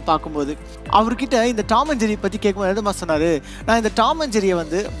சந்தோஷமாக இருக்குது பார்க்கும்போது. அவர்கிட்ட இந்த டாம் அண்ட் ஜெரி பற்றி கேட்கும்போது எதுமா சொன்னார், நான் இந்த டாம் அண்ட்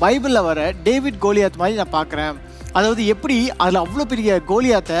ஜெரியை பைபிளில் வர டேவிட் கோலியாத் மாதிரி நான் பார்க்குறேன். அதாவது எப்படி அதில் அவ்வளோ பெரிய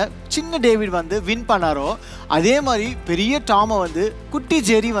கோலியாத்தை சின்ன டேவிட் வின் பண்ணாரோ, அதே மாதிரி பெரிய டாமை குட்டி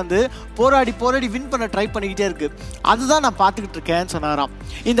ஜெரி போராடி வின் பண்ண ட்ரை பண்ணிக்கிட்டே இருக்குது. அதுதான் நான் பார்த்துக்கிட்டு இருக்கேன்னு சொன்னாராம்.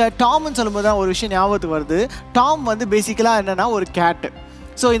 இந்த டாம்னு சொல்லும்போது தான் ஒரு விஷயம் ஞாபகத்துக்கு வருது. டாம் பேசிக்கலாக என்னென்னா ஒரு கேட்டு.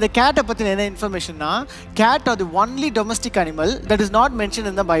 ஸோ இந்த கேட்டை பற்றின என்ன இன்ஃபர்மேஷன்னா, கேட் அது only domestic animal that is not mention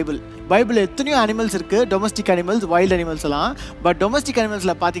in the Bible எத்தனையோ அனிமல்ஸ் இருக்குது, டொமஸ்டிக் அனிமல்ஸ், வைல்டு அனிமல்ஸ் எல்லாம். பட் டொமஸ்டிக்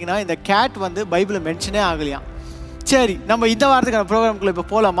அனிமல்ஸில் பார்த்தீங்கன்னா இந்த கேட் பைபிளில் மென்ஷனே ஆகலையாம். சரி, நம்ம இந்த வாரத்துக்கான ப்ரோக்ராம்குள்ளே இப்போ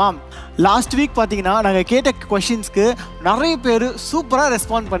போகலாமா? லாஸ்ட் வீக் பார்த்தீங்கன்னா நாங்கள் கேட்ட கொஷின்ஸ்க்கு நிறைய பேர் சூப்பராக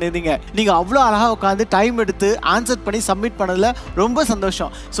ரெஸ்பாண்ட் பண்ணியிருந்தீங்க. நீங்கள் அவ்வளோ அழகாக உட்காந்து டைம் எடுத்து ஆன்சர் பண்ணி சப்மிட் பண்ணதில் ரொம்ப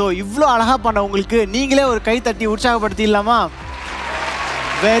சந்தோஷம். ஸோ இவ்வளோ அழகாக பண்ண உங்களுக்கு நீங்களே ஒரு கை தட்டி உற்சாகப்படுத்திடலாமா?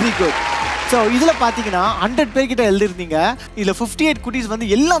 Very good. ஸோ இதில் பார்த்தீங்கன்னா 100 பேர்கிட்ட எழுதிருந்தீங்க. இதில் 58 குட்டீஸ்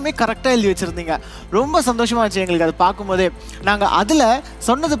எல்லாமே கரெக்டாக எழுதி வச்சுருந்தீங்க. ரொம்ப சந்தோஷமாக இருந்துச்சு எங்களுக்கு அதை பார்க்கும்போதே. நாங்கள் அதில்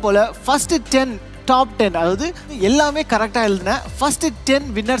சொன்னது போல் ஃபஸ்ட்டு 10 டாப் 10, அதாவது எல்லாமே கரெக்டாக எழுதின ஃபஸ்ட்டு 10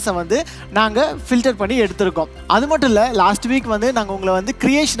 வின்னர்ஸை நாங்கள் ஃபில்டர் பண்ணி எடுத்திருக்கோம். அது மட்டும் இல்லை, லாஸ்ட் வீக் நாங்கள் உங்களை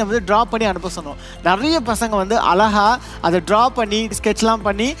க்ரியேஷனை ட்ரா பண்ணி அனுப்ப சொன்னோம். நிறைய பசங்க அழகாக அதை ட்ரா பண்ணி ஸ்கெட்ச்லாம்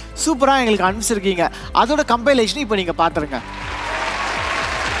பண்ணி சூப்பராக எங்களுக்கு அனுப்பிச்சிருக்கீங்க. அதோட கம்பைலேஷன் இப்போ நீங்கள் பார்த்துருங்க.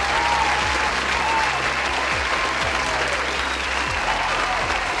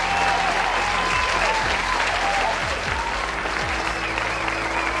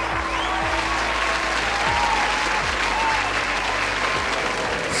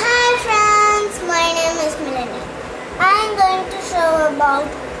 About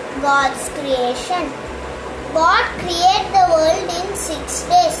God's creation. God created the world in 6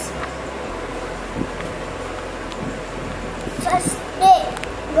 days. First day,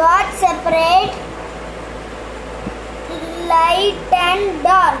 God separated light and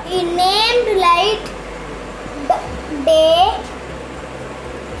dark. He named light day.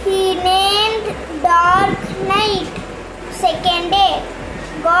 He named dark night. Second day,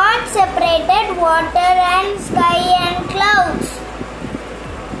 God separated water and sky and clouds.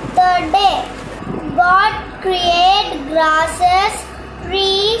 Third day, God created grasses,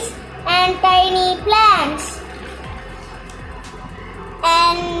 trees and tiny plants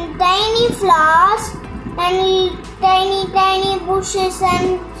and tiny flowers and tiny bushes and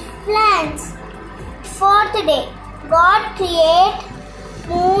plants. Fourth day, God created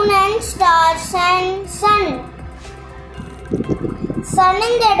moon and stars and sun. Sun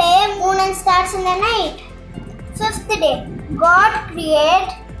in the day, moon and stars in the night. Fifth day, God created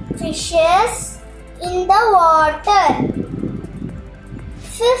fishes in the water.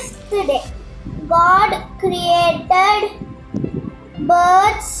 Fifth day, God created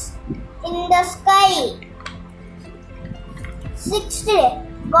birds in the sky. Sixth day,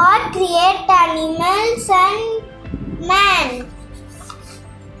 God created animals and man.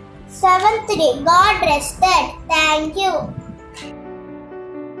 Seventh day, God rested. Thank you.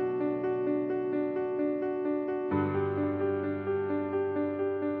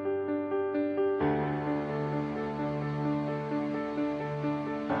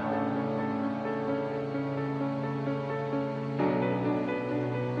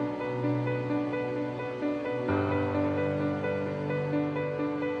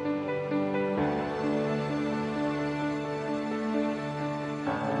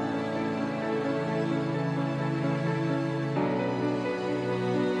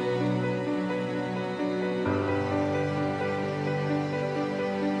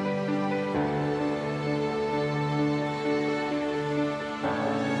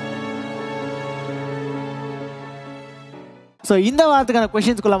 So இந்த வாரத்துக்கான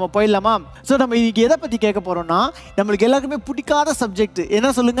கொஷின்ஸ்குள்ள நம்ம போயிடலாமா? So நம்ம இன்னைக்கு எதை பற்றி கேட்க போகிறோம்னா, நம்மளுக்கு எல்லாருக்குமே பிடிக்காத சப்ஜெக்ட் என்ன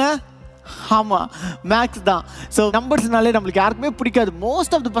சொல்லுங்கள்? ஆமாம், மேக்ஸ் தான். ஸோ நம்பர்ஸ்னாலே நம்மளுக்கு யாருக்குமே பிடிக்காது.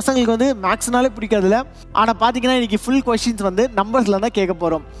 மோஸ்ட் ஆஃப் த பசங்களுக்கு வந்து மேக்ஸ்னாலே பிடிக்காதுல்ல. ஆனால் பார்த்தீங்கன்னா இன்றைக்கி ஃபுல் கொஷின்ஸ் வந்து நம்பர்ஸில் தான் கேட்க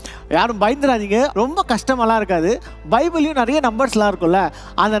போகிறோம். யாரும் பயந்துடாதீங்க, ரொம்ப கஷ்டமெல்லாம் இருக்காது. பைபிளையும் நிறைய நம்பர்ஸ்லாம் இருக்கும்ல,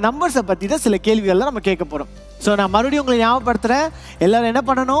 அந்த நம்பர்ஸை பற்றி தான் சில கேள்விகள்லாம் நம்ம கேட்க போகிறோம். ஸோ நான் மறுபடியும் உங்களை ஞாபகப்படுத்துகிறேன். எல்லோரும் என்ன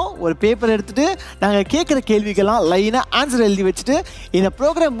பண்ணணும், ஒரு பேப்பர் எடுத்துகிட்டு நாங்கள் கேட்குற கேள்விக்கெல்லாம் லைனாக ஆன்சர் எழுதி வச்சுட்டு இந்த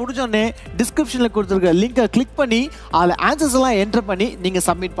ப்ரோக்ராம் முடிஞ்சோடனே டிஸ்கிரிப்ஷனில் கொடுத்துருக்க லிங்கை கிளிக் பண்ணி அதில் ஆன்சர்ஸ் எல்லாம் என்டர் பண்ணி நீங்கள்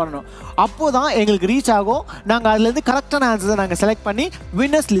சப்மிட் பண்ணணும். அப்போது தான் எங்களுக்கு ரீச் ஆகும். நாங்கள் அதுலேருந்து கரெக்டான ஆன்சர்ஸை நாங்கள் செலக்ட் பண்ணி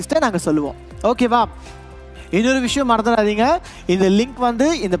வின்னர்ஸ் லிஸ்ட்டை நாங்கள் சொல்லுவோம். ஓகேவா? இன்னொரு விஷயம் மறந்துடாதீங்க, இந்த லிங்க் வந்து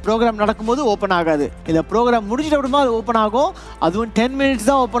இந்த ப்ரோக்ராம் நடக்கும்போது ஓப்பன் ஆகாது. இந்த ப்ரோக்ராம் முடிஞ்சிட்ட அப்புறமா அது ஓப்பன் ஆகும். அதுவும் 10 minutes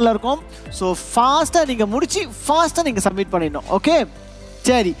தான் ஓப்பனில் இருக்கும். ஸோ ஃபாஸ்ட்டாக நீங்கள் முடிச்சு ஃபாஸ்ட்டாக நீங்கள் சப்மிட் பண்ணிடணும். ஓகே,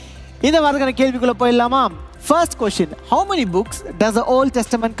 சரி, இந்த வாரக்கான கேள்விக்குள்ளே போயிடலாமா? First question, how many books does the Old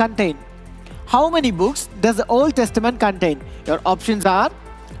Testament contain? How many books does the Old Testament contain? Your options are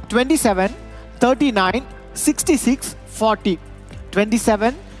 27, 39, 66, 40.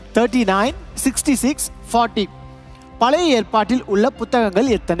 27, 39, 66, 40. பழைய ஏற்பாட்டில் உள்ள புத்தகங்கள்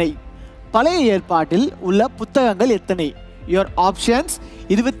எத்தனை? பழைய ஏற்பாட்டில் உள்ள புத்தகங்கள் எத்தனை? Your options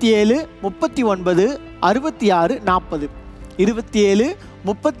 27, 39, 66, 40. 27,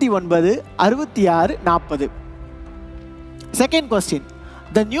 39, 66, 40. Second question,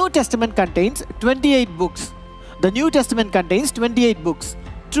 the New Testament contains 28 books. The New Testament contains 28 books.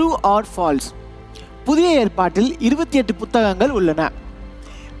 True or false? புதிய ஏற்பாட்டில் 28 புத்தகங்கள் உள்ளன.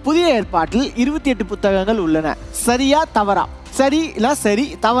 புதிய ஏற்பாட்டில் 28 புத்தகங்கள் உள்ளன. சரியா தவறா? சரி இல்லை சரி,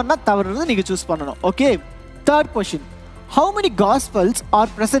 தவறுனா தவறுன்னு நீங்கள் சூஸ் பண்ணணும். Okay, third question, how many gospels are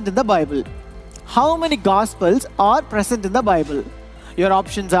present in the Bible? How many gospels are present in the Bible? Your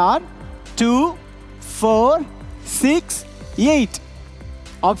options are 2, 4, 6, 8.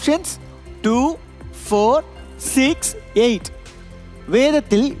 Options 2, 4, 6, 8.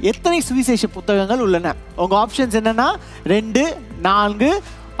 வேதத்தில் எத்தனை சுவிசேஷ புத்தகங்கள் உள்ளன? உங்கள் ஆப்ஷன்ஸ் என்னன்னா 2, 4,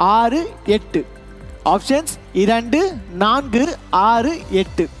 6, 8. ஆப்ஷன்ஸ் 2, 4, 6,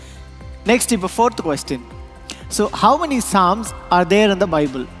 8. நெக்ஸ்ட் இப்போ fourth question. So how many psalms are there in the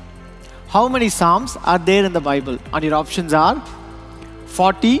Bible? How many psalms are there in the Bible? And your options are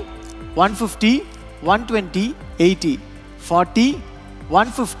 40, 150, 120, 80. 40,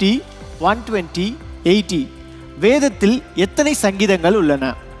 150, 120, 80. வேதத்தில் எத்தனை சங்கீதங்கள் உள்ளன?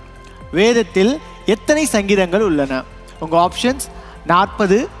 வேதத்தில் எத்தனை சங்கீதங்கள் உள்ளன? உங்கள் options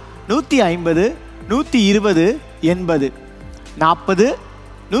 40, 150, 120, 80. 40,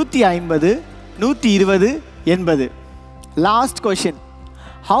 150, 120, 80. Last question.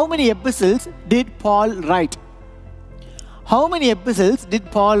 How many epistles did Paul write? How many epistles did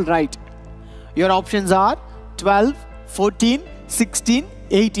Paul write? Your options are 12, 14, 16,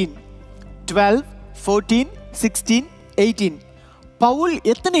 18. 12, 14, 16, 18. Pavul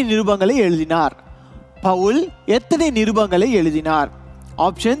எத்தனை நிருபங்களை எழுதினார்? பவுல் எத்தனை நிருபங்களை எழுதினார்?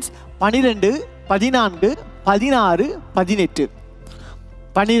 ஆப்ஷன்ஸ் 12, 14, 16,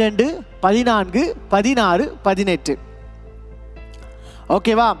 18. 12, 14, 16, 18.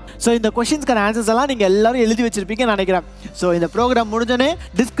 ஓகேவா? ஸோ இந்த கொஷின்ஸ்க்கான ஆன்சர்ஸ் எல்லாம் நீங்கள் எல்லாரும் எழுதி வச்சிருப்பீங்கன்னு நினைக்கிறேன். ஸோ இந்த ப்ரோக்ராம் முடிஞ்சோடனே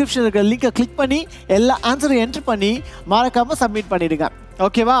டிஸ்கிரிப்ஷனில் இருக்கிற லிங்கை கிளிக் பண்ணி எல்லா ஆன்சரும் என்ட்ரு பண்ணி மறக்காமல் சப்மிட் பண்ணிவிடுங்க.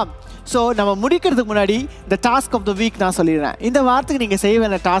 ஓகேவா? ஸோ நம்ம முடிக்கிறதுக்கு முன்னாடி இந்த டாஸ்க் ஆஃப் த வீக் நான் சொல்லிடுறேன். இந்த வாரத்துக்கு நீங்கள் செய்ய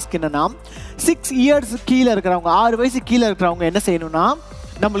வேண்டிய டாஸ்க் என்னென்னா, 6 years கீழே இருக்கிறவங்க, 6 வயசு கீழே இருக்கிறவங்க என்ன செய்யணும்னா,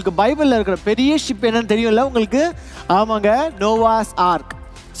 நம்மளுக்கு பைபிளில் இருக்கிற பெரிய ஷிப் என்னன்னு தெரியும்ல உங்களுக்கு? ஆமாங்க, நோவாஸ் ஆர்க்.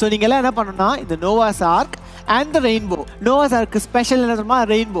 ஸோ நீங்கள் எல்லாம் என்ன பண்ணணும்னா, இந்த Noah's arc and the rainbow, Noah's arch special என்ன தெரியுமா?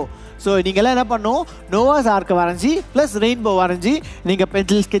 ரெயின்போ. ஸோ நீங்கள்லாம் என்ன பண்ணணும், நோவாஸ் ஆர்க்கை வரைஞ்சி ப்ளஸ் ரெயின்போ வரைஞ்சி நீங்கள்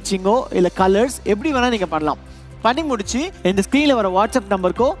பென்சில் ஸ்கெட்சிங்கோ இல்லை கலர்ஸ் எப்படி வேணால் நீங்கள் பண்ணலாம். பண்ணி முடிச்சு இந்த ஸ்க்ரீனில் வர வாட்ஸ்அப்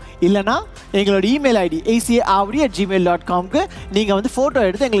நம்பருக்கோ இல்லைனா எங்களோட இமெயில் ஐடி acaavadi@gmail.comக்கு நீங்கள் வந்து ஃபோட்டோ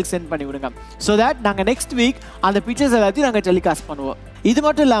எடுத்து எங்களுக்கு சென்ட் பண்ணி விடுங்க. ஸோ தட் நாங்கள் நெக்ஸ்ட் வீக் அந்த பிக்சர்ஸ் எல்லாத்தையும் நாங்கள் டெலிகாஸ்ட் பண்ணுவோம். இது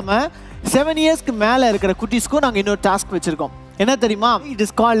மட்டும் இல்லாமல் 7 yearsக்கு மேலே இருக்கிற குட்டீஸ்க்கும் நாங்கள் இன்னொரு டாஸ்க் வச்சுருக்கோம். என்ன தெரியுமா? It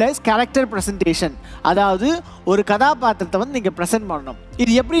is called as character presentation. அதாவது ஒரு கதாபாத்திரத்தை வந்து நீங்கள் ப்ரெசென்ட் பண்ணணும்.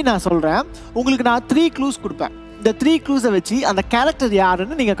 இது எப்படி நான் சொல்கிறேன், உங்களுக்கு நான் 3 clues கொடுப்பேன். இந்த 3 clues வச்சு அந்த கேரக்டர்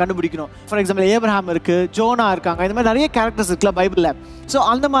யாருன்னு நீங்கள் கண்டுபிடிக்கணும். ஃபார் எக்ஸாம்பிள் ஏப்ரஹாம் இருக்குது, ஜோனா இருக்காங்க, இந்த மாதிரி நிறைய கேரக்டர்ஸ் இருக்குல்ல பைபிளில். ஸோ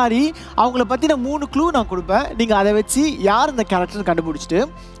அந்த மாதிரி அவங்கள பற்றின 3 clue நான் கொடுப்பேன். நீங்கள் அதை வச்சு யார் இந்த கேரக்டர் கண்டுபிடிச்சிட்டு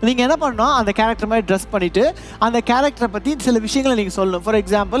நீங்கள் என்ன பண்ணணும், அந்த கேரக்டர் மாதிரி ட்ரெஸ் பண்ணிவிட்டு அந்த கேரக்டரை பற்றி சில விஷயங்களை நீங்கள் சொல்லணும். For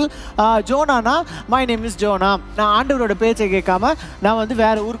example ஜோனானா, my name is ஜோனா, நான் ஆண்டவரோட பேச்சை கேட்காம நான் வந்து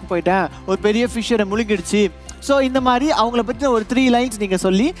வேறு ஊருக்கு போயிட்டேன், ஒரு பெரிய ஃபிஷ்ஷரை முழுங்கிடுச்சு. ஸோ இந்த மாதிரி அவங்கள பற்றி ஒரு 3 lines நீங்கள்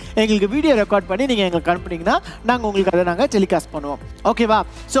சொல்லி எங்களுக்கு வீடியோ ரெக்கார்ட் பண்ணி நீங்கள் எங்களுக்கு அனுப்புனீங்கன்னா நாங்கள் உங்களுக்கு அதை நாங்கள் டெலிகாஸ்ட் பண்ணுவோம். ஓகேவா?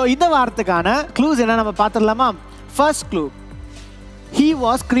 ஸோ இந்த வாரத்துக்கான க்ளூஸ் என்ன நம்ம பார்த்துடலாமா? First clue, he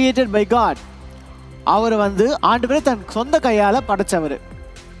was created by God. அவர் வந்து ஆண்டவரே தன் சொந்த கையால் படைச்சவர்.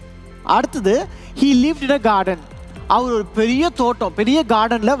 அடுத்தது he lived in a garden. அவர் ஒரு பெரிய தோட்டம், பெரிய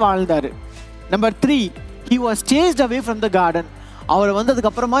கார்டனில் வாழ்ந்தார். Number 3, he was chased away from the garden. அவரை வந்து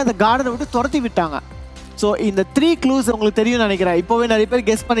அதுக்கப்புறமா இந்த கார்டனை விட்டு துரத்தி விட்டாங்க. ஸோ இந்த 3 க்ளூஸ் உங்களுக்கு தெரியும்னு நினைக்கிறேன். இப்போவே நிறைய பேர்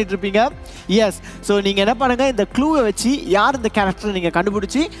கெஸ் பண்ணிட்டு இருப்பீங்க. எஸ், ஸோ நீங்கள் என்ன பண்ணுங்கள், இந்த க்ளூவை வச்சு யார் இந்த கேரக்டரை நீங்கள்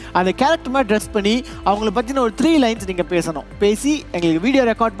கண்டுபிடிச்சி அந்த கேரக்டர் மாதிரி ட்ரெஸ் பண்ணி அவங்கள பற்றின ஒரு 3 லைன்ஸ் நீங்கள் பேசணும். பேசி எங்களுக்கு வீடியோ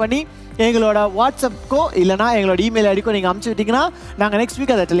ரெக்கார்ட் பண்ணி எங்களோட வாட்ஸ்அப்க்கோ இல்லைனா எங்களோட இமெயில் ஐடிக்கோ நீங்கள் அனுப்பிச்சி விட்டிங்கன்னா நாங்கள் நெக்ஸ்ட்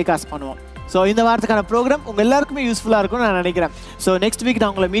வீக் அதை டெலிகாஸ்ட் பண்ணுவோம். ஸோ இந்த வாரத்துக்கான ப்ரோக்ராம் உங்கள் எல்லாருக்குமே யூஸ்ஃபுல்லாக இருக்கும்னு நான் நினைக்கிறேன். ஸோ நெக்ஸ்ட் வீக்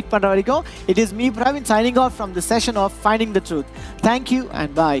நான் உங்களை மீட் பண்ணுற வரைக்கும் it is me Praveen signing off from the session of finding the truth. Thank you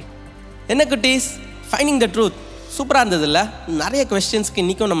and பாய். என்ன குட்டீஸ், ஃபைண்டிங் த ட்ரூத் சூப்பராக இருந்தது இல்லை? நிறைய கொஸ்டின்ஸ்க்கு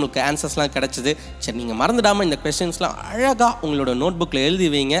இன்றைக்கும் நம்மளுக்கு ஆன்சர்ஸ்லாம் கிடச்சிது. சரி, நீங்கள் மறந்துடாமல் இந்த கொஸ்டின்ஸ்லாம் அழகாக உங்களோட நோட் புக்கில் எழுதி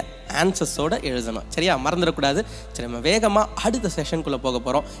வைங்க. ஆன்சர்ஸோடு எழுதணும், சரியா? மறந்துடக்கூடாது. சரி, நம்ம வேகமாக அடுத்த செஷனுக்குள்ளே போக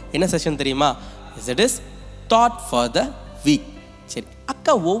போகிறோம். என்ன செஷன் தெரியுமா? It is thought for the week. சரி,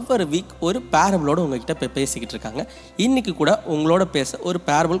 அக்கா ஒவ்வொரு வீக் ஒரு பேரபிளோடு உங்கள்கிட்ட பேசிக்கிட்டு இருக்காங்க. இன்றைக்கி கூட உங்களோட பேச ஒரு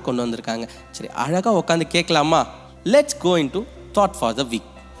பேரபிள் கொண்டு வந்திருக்காங்க. சரி, அழகாக உட்காந்து கேட்கலாமா? Let's go into thought for the week.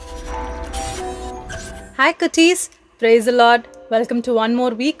 Hi cuties, praise the Lord. Welcome to one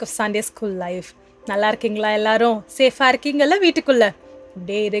more week of Sunday School Live. நல்லா இருக்கீங்களா எல்லாரும்? சேஃபாக இருக்கீங்களா வீட்டுக்குள்ளே?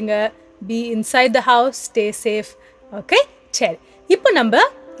 அப்படியே இருங்க. Be inside the house, stay safe. Okay, சரி. இப்போ நம்ம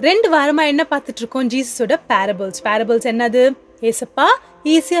 2 வாரமாக என்ன பார்த்துட்ருக்கோம்? ஜீசஸோட பேரபிள்ஸ் என்னது? ஏசப்பா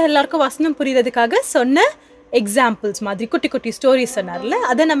ஈஸியாக எல்லாருக்கும் வசனம் புரிகிறதுக்காக சொன்ன எக்ஸாம்பிள்ஸ் மாதிரி குட்டி குட்டி ஸ்டோரிஸ் சொன்னார்ல,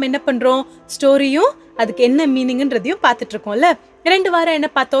 அதை நம்ம என்ன பண்ணுறோம்? ஸ்டோரியும் அதுக்கு என்ன மீனிங்ன்றதையும் பார்த்துட்ருக்கோம்ல. 2 வாரம் என்ன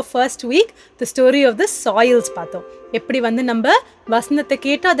பார்த்தோம்? First week the story of the soils பார்த்தோம். எப்படி வந்து நம்ம வசனத்தை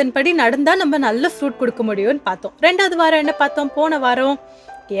கேட்டு அதன்படி நடந்தால் நம்ம நல்ல ஃப்ரூட் கொடுக்க முடியும்னு பார்த்தோம். 2வது வாரம் என்ன பார்த்தோம்? போன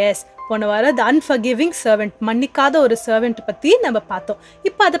வாரம் த அன்ஃபர்கிவிங் சர்வெண்ட், மன்னிக்காத ஒரு சர்வெண்ட் பற்றி நம்ம பார்த்தோம்.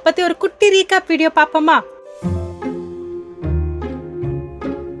 இப்போ அதை பற்றி ஒரு குட்டி ரீகேப் வீடியோ பார்ப்போமா?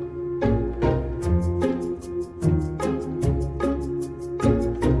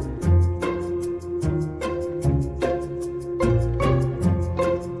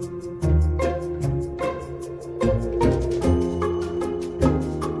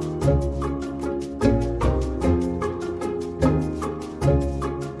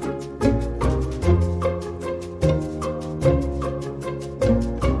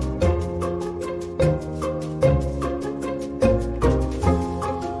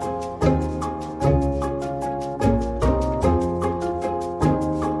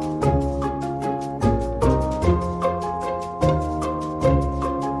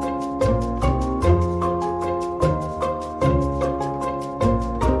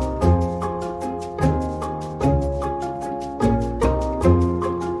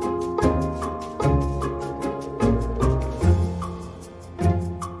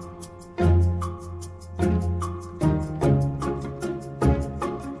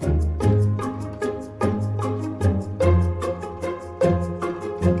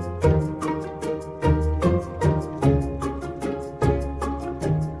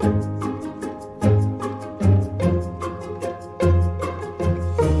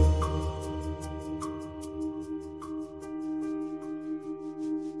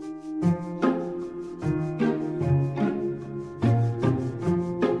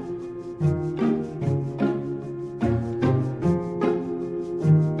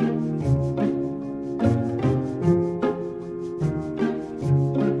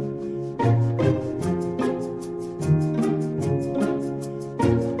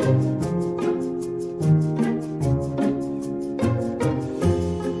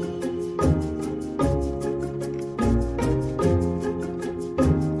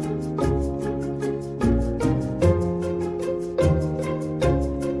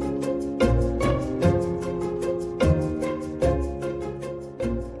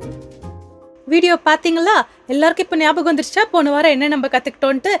 வீடியோ பார்த்தீங்களா? எல்லாருக்கும் இப்போ ஞாபகம் வந்துருச்சா போன வாரம் என்ன நம்ம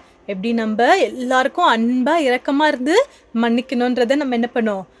கற்றுக்கிட்டோன்ட்டு? எப்படி நம்ம எல்லாருக்கும் அன்பாக இரக்கமாக இருந்து மன்னிக்கணுன்றதை நம்ம என்ன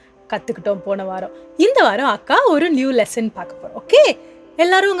பண்ணோம்? கற்றுக்கிட்டோம் போன வாரம். இந்த வாரம் அக்கா ஒரு நியூ லெசன் பார்க்க போகிறோம். ஓகே,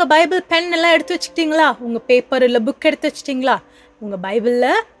 எல்லாரும் உங்கள் பைபிள் பென் எல்லாம் எடுத்து வச்சுக்கிட்டீங்களா? உங்கள் பேப்பர் இல்லை புக் எடுத்து வச்சுட்டிங்களா? உங்கள்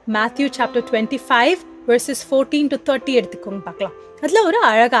பைபிளில் மேத்யூ சாப்டர் 25 verses 14 to 30 எடுத்துக்கோங்க பார்க்கலாம். அதில் ஒரு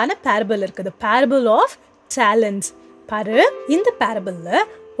அழகான பேரபிள் இருக்குது, பேரபிள் ஆஃப் talents. பாரு, இந்த பேரபிளில்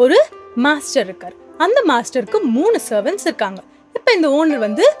ஒரு மாஸ்டர் இருக்கார். அந்த மாஸ்டருக்கு 3 சர்வன்ட்ஸ் இருக்காங்க. இப்போ இந்த ஓனர்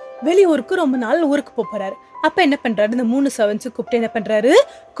வந்து வெளியூருக்கு ரொம்ப நாள் ஊருக்கு போறாரு. அப்போ என்ன பண்றாரு? இந்த 3 சர்வன்ட்ஸை கூப்பிட்டு என்ன பண்றாரு?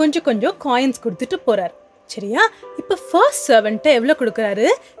 கொஞ்சம் கொஞ்சம் காயின்ஸ் கொடுத்துட்டு போறாரு. சரியா? இப்போ ஃபர்ஸ்ட் சர்வன்ட்டை எவ்வளோ கொடுக்குறாரு?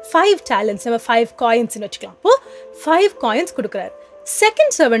 5 talents, நம்ம 5 காயின்ஸ்னு வச்சுக்கலாம். அப்போ 5 காயின்ஸ் கொடுக்குறாரு.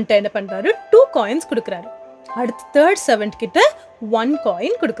 செகண்ட் சர்வன்ட்டை என்ன பண்றாரு? 2 காயின்ஸ் கொடுக்குறாரு. அடுத்து தேர்ட் சர்வன்ட் கிட்ட 1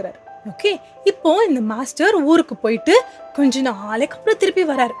 காயின் கொடுக்குறாரு. ஓகே, இப்போ இந்த மாஸ்டர் ஊருக்கு போயிட்டு கொஞ்ச நாளைக்கு அப்புறம் திருப்பி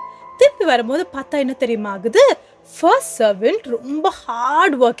வராரு. திருப்பி வரும்போது பார்த்தா என்ன தெரியுமா ஆகுது, ஃபர்ஸ்ட் சர்வெண்ட் ரொம்ப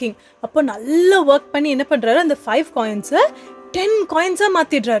ஹார்ட் ஒர்க்கிங். அப்போ நல்லா ஒர்க் பண்ணி என்ன பண்ணுறாரு, அந்த 5 காயின்ஸை 10 காயின்ஸாக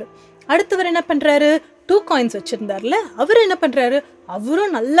மாற்றிடுறாரு. அடுத்தவர் என்ன பண்ணுறாரு, 2 காயின்ஸ் வச்சுருந்தார்ல, அவர் என்ன பண்ணுறாரு,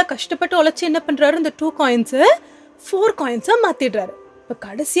 அவரும் நல்லா கஷ்டப்பட்டு உழைச்சி என்ன பண்ணுறாரு, இந்த 2 காயின்ஸை 4 காயின்ஸாக மாற்றிடுறாரு. இப்போ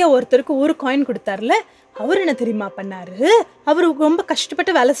கடைசியாக ஒருத்தருக்கு 1 காயின் கொடுத்தாருல, அவர் என்ன தெரியுமா பண்ணாரு, அவர் ரொம்ப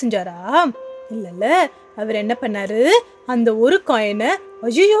கஷ்டப்பட்டு வேலை செஞ்சாரா? இல்லைல்ல, அவர் என்ன பண்ணாரு, அந்த 1 காயினை,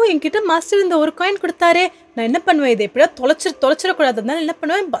 ஐயோ என்கிட்ட மாஸ்டர் இந்த 1 காயின் கொடுத்தாரே, நான் என்ன பண்ணுவேன், இதை எப்படியா தொலைச்சிடக்கூடாது, அதனால என்ன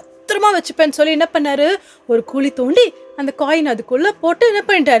பண்ணுவேன், பத்திரமா வச்சுப்பேன்னு சொல்லி என்ன பண்ணாரு, ஒரு குழி தோண்டி அந்த காயின் அதுக்குள்ளே போட்டு என்ன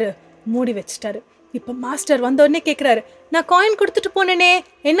பண்ணிட்டாரு, மூடி வச்சுட்டாரு. இப்போ மாஸ்டர் வந்த உடனே கேட்குறாரு, நான் காயின் கொடுத்துட்டு போனேனே,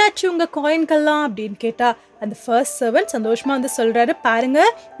 என்னாச்சு உங்கள் காயின்கள்லாம் அப்படின்னு கேட்டால் அந்த ஃபர்ஸ்ட் சர்வெண்ட் சந்தோஷமாக வந்து சொல்கிறாரு, பாருங்க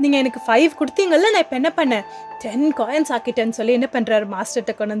நீங்கள் எனக்கு 5 கொடுத்தீங்கல்ல, நான் இப்போ என்ன பண்ணேன் 10 காயின்ஸ் ஆக்கிட்டேன்னு சொல்லி என்ன பண்ணுறாரு,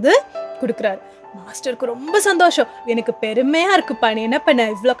 மாஸ்டர்கிட்ட கொண்டு வந்து கொடுக்குறாரு. மாஸ்டருக்கு ரொம்ப சந்தோஷம், எனக்கு பெருமையாக இருக்குப்பா, நீ என்ன பண்ண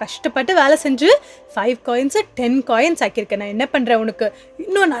இவ்வளோ கஷ்டப்பட்டு வேலை செஞ்சு 5 காயின்ஸை 10 காயின்ஸ் ஆக்கியிருக்கேன், நான் என்ன பண்ணுறேன் உனக்கு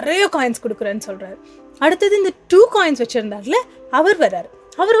இன்னும் நிறைய காயின்ஸ் கொடுக்குறேன்னு சொல்கிறாரு. அடுத்தது இந்த 2 காயின்ஸ் வச்சுருந்தார்ல, அவர் வர்றாரு.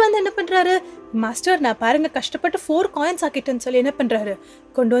 அவர் வந்து என்ன பண்ணுறாரு, மாஸ்டர் நான் பாருங்க கஷ்டப்பட்டு 4 காயின்ஸ் ஆக்கிட்டேன்னு சொல்லி என்ன பண்ணுறாரு,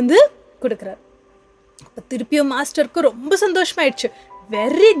 கொண்டு வந்து கொடுக்குறாரு. அப்போ திருப்பியும் மாஸ்டருக்கு ரொம்ப சந்தோஷமாயிடுச்சு,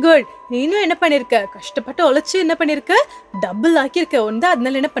 வெரி குட், நீனும் என்ன பண்ணியிருக்க, கஷ்டப்பட்டு உழைச்சி என்ன பண்ணியிருக்க, டபுள் ஆக்கியிருக்க ஒன்று,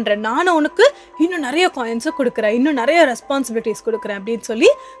 அதனால என்ன பண்ணுறேன், நானும் உனக்கு இன்னும் நிறைய காயின்ஸை கொடுக்குறேன், இன்னும் நிறைய ரெஸ்பான்சிபிலிட்டிஸ் கொடுக்குறேன் அப்படின்னு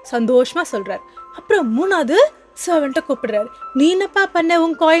சொல்லி சந்தோஷமாக சொல்கிறார். அப்புறம் 3வது சர்வெண்ட்டை கூப்பிடுறாரு, நீ என்னப்பா பண்ண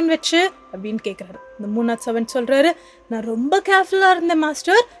உன் காயின் வச்சு அப்படின்னு கேட்குறாரு. இந்த 3வது சர்வெண்ட் சொல்கிறாரு, நான் ரொம்ப கேர்ஃபுல்லாக இருந்தேன்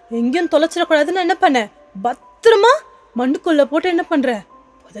மாஸ்டர், எங்கேயும் தொலைச்சிடக்கூடாதுன்னு என்ன பண்ணேன், பத்திரமா மண்ணுக்குள்ளே போட்டு என்ன பண்ணுறேன்,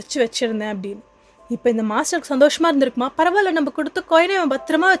 புதைச்சி வச்சுருந்தேன் அப்படின்னு. இப்போ இந்த மாஸ்டருக்கு சந்தோஷமாக இருந்திருக்குமா, பரவாயில்ல நம்ம கொடுத்த காயினை அவன்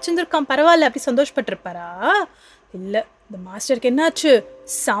பத்திரமா வச்சுருந்துருக்கான், பரவாயில்ல அப்படி சந்தோஷப்பட்டிருப்பாரா? இல்லை, இந்த மாஸ்டருக்கு என்னாச்சு,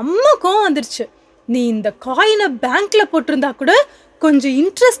 செம்ம கோவம் வந்துருச்சு. நீ இந்த காயினை பேங்க்ல போட்டிருந்தா கூட கொஞ்சம்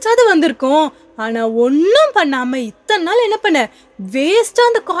இன்ட்ரெஸ்டாவது வந்திருக்கும், ஆனால் ஒன்றும் பண்ணாமல் இத்தனை நாள் என்ன பண்ண, வேஸ்ட்டாக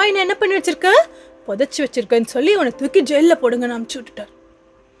அந்த காயினை என்ன பண்ணி வச்சிருக்க, புதைச்சி வச்சிருக்கேன்னு சொல்லி உன்னை தூக்கி ஜெயிலில் போடுங்கன்னு அனுப்பிச்சு விட்டுட்டார்.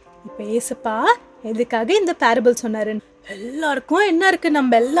 இப்போ ஏசப்பா எதுக்காக இந்த பேரபிள் சொன்னாரு, எல்லாருக்கும் என்ன இருக்கு,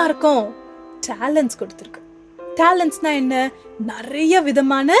 நம்ம எல்லாருக்கும் டேலண்ட்ஸ் கொடுத்துருக்கு. டேலண்ட்ஸ்னா என்ன, நிறைய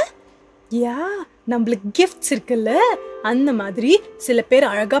விதமான நம்மளுக்கு கிஃப்ட்ஸ் இருக்குல்ல, அந்த மாதிரி சில பேர்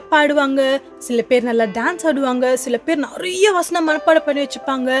அழகா பாடுவாங்க, சில பேர் நல்லா டான்ஸ் ஆடுவாங்க, சில பேர் நிறைய வசனம் மனப்பாடம் பண்ணி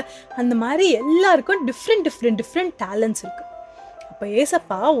வச்சுப்பாங்க. அந்த மாதிரி எல்லாருக்கும் டிஃப்ரெண்ட் டேலண்ட்ஸ் இருக்கு. அப்போ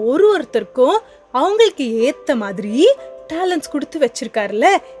ஏசப்பா ஒருத்தருக்கும் அவங்களுக்கு ஏற்ற மாதிரி டேலண்ட்ஸ் கொடுத்து வச்சிருக்காருல்ல.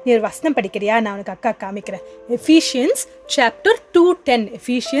 நீ ஒரு வசனம் படிக்கிறியா, நான் உனக்கு அக்கா காமிக்கிறேன். Ephesians chapter 2:10.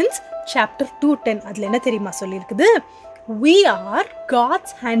 எஃபிஷியன்ஸ் சாப்டர் 2:10 அதில் என்ன தெரியுமா சொல்லியிருக்குது, we are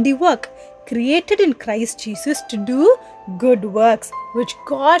God's handiwork created in Christ Jesus to do good works which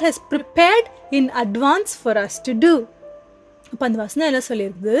God has prepared in advance for us to do. அப்போ அந்த வசனம் என்ன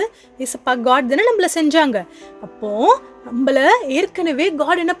சொல்லியிருக்குது, ஏசப்பா காட் தானே நம்மளை செஞ்சாங்க, அப்போது நம்மளை ஏற்கனவே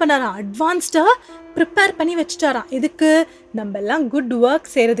காட் என்ன பண்ணாராம், அட்வான்ஸ்டாக ப்ரிப்பேர் பண்ணி வச்சுட்டாராம். எதுக்கு, நம்ம எல்லாம் குட்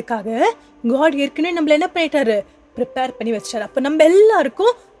ஒர்க் செய்கிறதுக்காக காட் ஏற்கனவே நம்மளை என்ன பண்ணிட்டாரு, ப்ரிப்பேர் பண்ணி வச்சுட்டாரு. அப்போ நம்ம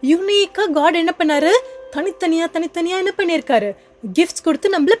எல்லாருக்கும் யூனிக்காக காட் என்ன பண்ணாரு, தனித்தனியாக என்ன பண்ணியிருக்காரு, கிஃப்ட்ஸ் கொடுத்து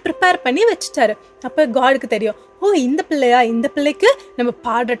நம்மள ப்ரிப்பேர் பண்ணி வச்சுட்டாரு. அப்போ காடுக்கு தெரியும், ஓ இந்த பிள்ளையா, இந்த பிள்ளைக்கு நம்ம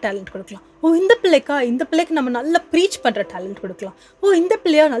பாடுற டேலண்ட் கொடுக்கலாம், ஓ இந்த பிள்ளைக்கு நம்ம நல்லா ப்ரீச் பண்ணுற டேலண்ட் கொடுக்கலாம், ஓ இந்த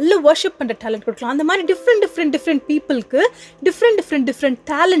பிள்ளையா நல்ல வர்ஷிப் பண்ணுற டேலண்ட் கொடுக்கலாம். அந்த மாதிரி டிஃப்ரெண்ட் பீப்புளுக்கு டிஃப்ரெண்ட்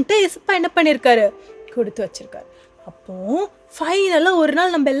டேலண்ட்டை ஏசப்பா என்ன பண்ணியிருக்காரு, கொடுத்து வச்சிருக்காரு. அப்போ ஃபைனலாக ஒரு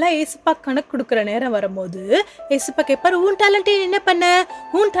நாள் நம்ம எல்லாம் ஏசப்பா கணக்கு கொடுக்குற நேரம் வரும்போது ஏசப்பா கேட்பாரு, உன் டேலண்ட்டை என்ன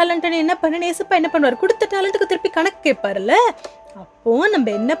பண்ண ஏசப்பா என்ன பண்ணுவார், கொடுத்த டேலண்ட்டுக்கு திருப்பி கணக்கு கேட்பாருல்ல. அப்போ நம்ம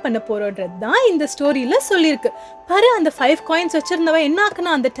என்ன பண்ண போறோன்றது தான் இந்த ஸ்டோரியில சொல்லியிருக்கு. பாரு, அந்த 5 காயின்ஸ் வச்சிருந்தவன் என்ன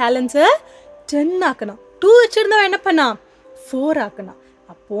ஆக்கணும், அந்த டேலண்ட்ஸை 10 ஆக்கணும். 2 வச்சிருந்தவன் என்ன பண்ணா, 4 ஆக்கணும்.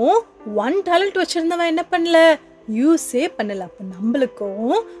 அப்போ 1 டேலண்ட் வச்சிருந்தவன் என்ன பண்ணல, யூஸே பண்ணல. அப்போ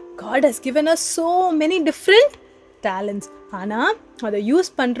நம்மளுக்கும் God has given us so many different talents. ஆனால் அதை யூஸ்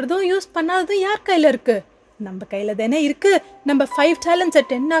பண்ணுறதும் யூஸ் பண்ணாததும் யார் கையில் இருக்குது, நம்ம கையில் தானே இருக்குது. நம்ம 5 டேலண்ட்ஸை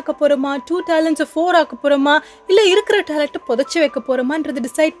 10 ஆக்க போகிறோமா, 2 டேலண்ட்ஸை 4 ஆக்க போகிறோமா, இல்லை இருக்கிற டேலண்ட்டை புதைச்சி வைக்க போகிறோமான்றது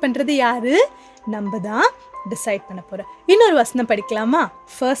டிசைட் பண்ணுறது யார், நம்ம தான் டிசைட் பண்ண போகிறோம். இன்னொரு வசனம் படிக்கலாமா,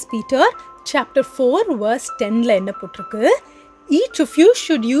 1 Peter chapter 4 verse 10 என்ன போட்டிருக்கு, each of you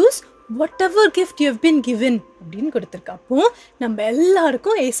should use whatever gift you have been given அப்படின்னு கொடுத்துருக்கா. அப்போ நம்ம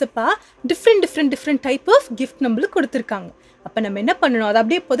எல்லாருக்கும் ஏசப்பா டிஃப்ரெண்ட் டைப் ஆஃப் கிஃப்ட் நம்மளுக்கு கொடுத்துருக்காங்க. அப்போ நம்ம என்ன பண்ணணும், அதை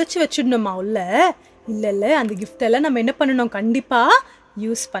அப்படியே புதைச்சி வச்சிடணுமா உள்ள, இல்லை அந்த கிஃப்டெல்லாம் நம்ம என்ன பண்ணணும், கண்டிப்பாக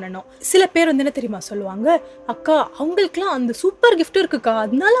யூஸ் பண்ணணும். சில பேர் வந்து என்ன தெரியுமா சொல்லுவாங்க, அக்கா அவங்களுக்குலாம் அந்த சூப்பர் கிஃப்ட் இருக்குக்கா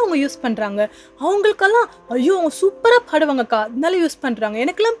அதனால அவங்க யூஸ் பண்ணுறாங்க, அவங்களுக்கெல்லாம் ஐயோ அவங்க சூப்பராக பாடுவாங்கக்கா அதனால யூஸ் பண்ணுறாங்க,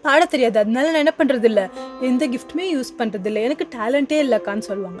 எனக்கெல்லாம் பாட தெரியாது அதனால நான் என்ன பண்ணுறது இல்லை, எந்த கிஃப்ட்டுமே யூஸ் பண்ணுறது இல்லை, எனக்கு டேலண்ட்டே இல்லைக்கான்னு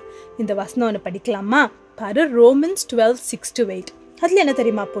சொல்லுவாங்க. இந்த வசனம் ஒன்று படிக்கலாமா பாரு, ரோமன்ஸ் 12:6-8. அதில் என்ன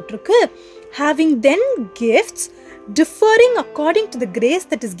தெரியுமா போட்டிருக்கு, having then gifts differing according to the grace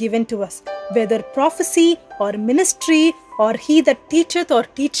that is given to us, whether prophecy or ministry or he that teacheth or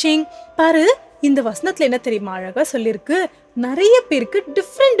teaching. பாரு இந்த வசனத்துல என்ன தெரியுமா அழகா சொல்லியிருக்கு, நிறைய பேருக்கு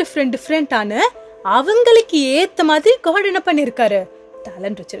டிஃப்ரெண்டான அவங்களுக்கு ஏத்த மாதிரி காட் என்ன பண்ணியிருக்காரு,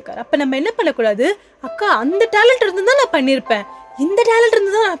 டேலண்ட் வச்சிருக்காரு. அப்ப நம்ம என்ன பண்ணக்கூடாது, அக்கா அந்த டேலண்ட் இருந்து தான் நான் பண்ணியிருப்பேன், இந்த டேலண்ட்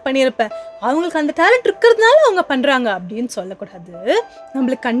இருந்து தான் நான் பண்ணியிருப்பேன், அவங்களுக்கு அந்த டேலண்ட் இருக்கிறதுனால அவங்க பண்றாங்க அப்படின்னு சொல்லக்கூடாது.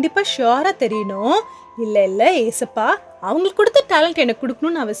 நம்மளுக்கு கண்டிப்பா ஷியோரா தெரியணும், இல்லை ஏசப்பா அவங்களுக்கு கொடுத்த டேலண்ட் எனக்கு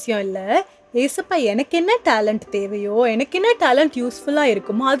கொடுக்கணும்னு அவசியம் இல்லை, ஏசப்பா எனக்கு என்ன டேலண்ட் தேவையோ, எனக்கு என்ன டேலண்ட் யூஸ்ஃபுல்லாக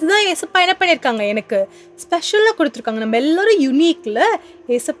இருக்குமோ அதுதான் ஏசப்பா என்ன பண்ணியிருக்காங்க எனக்கு ஸ்பெஷலாக கொடுத்துருக்காங்க. நம்ம எல்லோரும் யூனிக்கில்,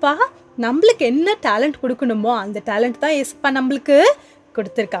 ஏசப்பா நம்மளுக்கு என்ன டேலண்ட் கொடுக்கணுமோ அந்த டேலண்ட் தான் ஏசப்பா நம்மளுக்கு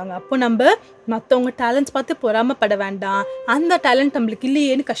கொடுத்துருக்காங்க. அப்போ நம்ம மற்றவங்க டேலண்ட்ஸ் பார்த்து பொறாமப்பட வேண்டாம், அந்த டேலண்ட் நம்மளுக்கு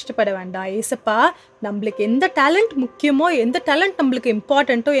இல்லையேன்னு கஷ்டப்பட வேண்டாம். ஏசப்பா நம்மளுக்கு எந்த டேலண்ட் முக்கியமோ, எந்த டேலண்ட் நம்மளுக்கு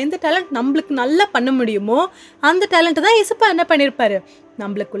இம்பார்ட்டண்ட்டோ, எந்த டேலண்ட் நம்மளுக்கு நல்லா பண்ண முடியுமோ அந்த டேலண்ட்டை தான் ஏசப்பா என்ன பண்ணியிருப்பாரு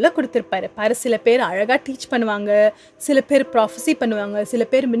நம்மளுக்குள்ளே கொடுத்துருப்பாரு. பாரு சில பேர் அழகாக டீச் பண்ணுவாங்க, சில பேர் ப்ராஃபஸி பண்ணுவாங்க, சில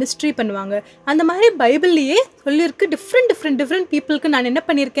பேர் மினிஸ்ட்ரி பண்ணுவாங்க. அந்த மாதிரி பைபிள்லேயே சொல்லியிருக்கு, டிஃப்ரெண்ட் பீப்புளுக்கு நான் என்ன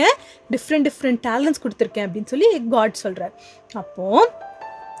பண்ணியிருக்கேன், டிஃப்ரெண்ட் டேலண்ட்ஸ் கொடுத்துருக்கேன் அப்படின்னு சொல்லி காட் சொல்கிறார். அப்போது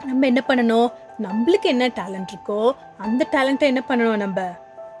நம்ம என்ன பண்ணணும், நம்மளுக்கு என்ன டேலண்ட் இருக்கோ அந்த டேலண்ட்டை என்ன பண்ணணும், நம்ம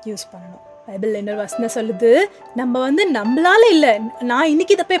யூஸ் பண்ணணும். பைபிள் இன்னொரு வசனம் சொல்லுது, நம்ம வந்து நம்மளால இல்லை நான்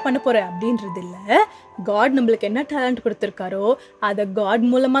இன்னைக்கு இதை போய் பண்ண போகிறேன் அப்படின்றது இல்லை, காட் நம்மளுக்கு என்ன டேலண்ட் கொடுத்துருக்காரோ அதை காட்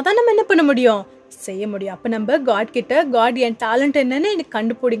மூலமாக தான் நம்ம என்ன பண்ண முடியும், செய்ய முடியும். அப்போ நம்ம காட் கிட்ட, காட் என் டேலண்ட் என்னன்னு எனக்கு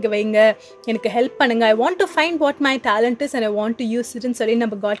கண்டுபிடிக்க வைங்க, எனக்கு ஹெல்ப் பண்ணுங்க, I want to find what my talent is and I want to use இட்னு சொல்லி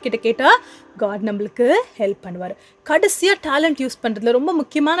நம்ம காட் கிட்ட கேட்டால் காட் நம்மளுக்கு ஹெல்ப் பண்ணுவார். கடைசியாக டேலண்ட் யூஸ் பண்ணுறதுல ரொம்ப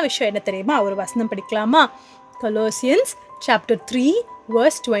முக்கியமான விஷயம் என்ன தெரியுமா, ஒரு வசனம் படிக்கலாமா, Colossians chapter 3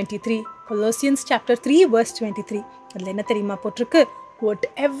 verse 23. Colossians chapter 3 verse 23. அதில் என்ன தெரியுமா போட்டிருக்கு,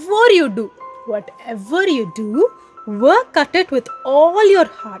 whatever you do work at it with all your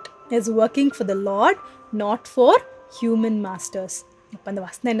heart as working for the Lord not for human masters. அப்போ அந்த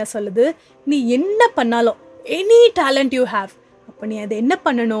வசனம் என்ன சொல்லுது, நீ என்ன பண்ணாலும் எனி டேலண்ட் யூ ஹேவ், அப்போ நீ அதை என்ன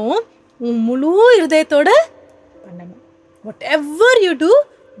பண்ணணும், உன் முழு இருதயத்தோட பண்ணணும். whatever you do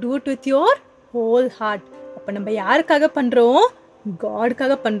it with your whole heart. அப்போ நம்ம யாருக்காக பண்ணுறோம்,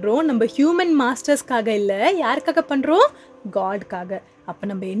 காடுக்காக பண்ணுறோம், நம்ம ஹியூமன் மாஸ்டர்ஸ்க்காக இல்லை, யாருக்காக பண்ணுறோம், காடுக்காக. அப்போ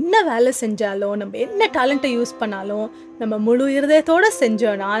நம்ம என்ன வேலை செஞ்சாலும், நம்ம என்ன டேலண்ட்டை யூஸ் பண்ணாலும் நம்ம முழு இருதயத்தோடு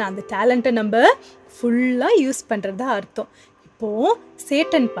செஞ்சோன்னா அந்த டேலண்ட்டை நம்ம ஃபுல்லாக யூஸ் பண்ணுறதா அர்த்தம். இப்போது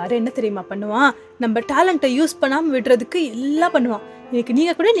சேட்டன் பாரு என்ன தெரியுமா பண்ணுவான், நம்ம டேலண்ட்டை யூஸ் பண்ணாமல் விடுறதுக்கு எல்லாம் பண்ணுவான். இன்னைக்கு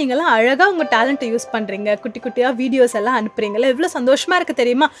நீங்கள் கூட நீங்கள்லாம் அழகாக உங்கள் டேலண்ட்டை யூஸ் பண்ணுறீங்க, குட்டி குட்டியாக வீடியோஸ் எல்லாம் அனுப்புறீங்களா, எவ்வளோ சந்தோஷமாக இருக்குது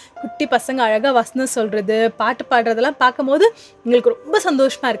தெரியுமா, குட்டி பசங்க அழகாக வசனம் சொல்கிறது, பாட்டு பாடுறதெல்லாம் பார்க்கும்போது எங்களுக்கு ரொம்ப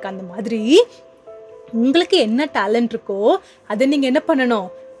சந்தோஷமாக இருக்குது. அந்த மாதிரி உங்களுக்கு என்ன டேலண்ட் இருக்கோ அதை நீங்கள் என்ன பண்ணணும்,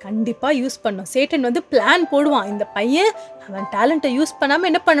 கண்டிப்பாக யூஸ் பண்ணணும். சேட்டன் வந்து பிளான் போடுவான், இந்த பையன் அவன் டேலண்ட்டை யூஸ்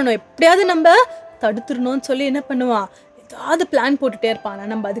பண்ணாமல் என்ன பண்ணணும், எப்படியாவது நம்ம தடுத்துடணும்னு சொல்லி என்ன பண்ணுவான், ஏதாவது பிளான் போட்டுகிட்டே இருப்பான்.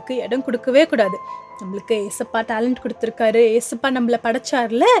 ஆனால் நம்ம அதுக்கு இடம் கொடுக்கவே கூடாது. நம்மளுக்கு ஏசப்பா டேலண்ட் கொடுத்துருக்காரு, ஏசப்பா நம்மளை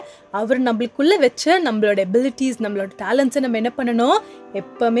படைச்சார்ல, அவர் நம்மளுக்குள்ளே வச்ச நம்மளோட எபிலிட்டிஸ், நம்மளோட டேலண்ட்ஸை நம்ம என்ன பண்ணணும்,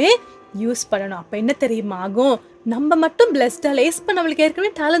 எப்போவுமே யூஸ் பண்ணணும். அப்போ என்ன தெரியுமா ஆகும், நம்ம மட்டும் பிளஸ்டாக, ஏசப்பா நம்மளுக்கு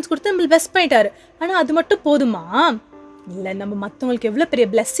ஏற்கனவே டேலண்ட்ஸ் கொடுத்து நம்மளுக்கு பெஸ்ட் பண்ணிட்டாரு, ஆனால் அது மட்டும் போதுமா, இல்லை நம்ம மற்றவங்களுக்கு எவ்வளோ பெரிய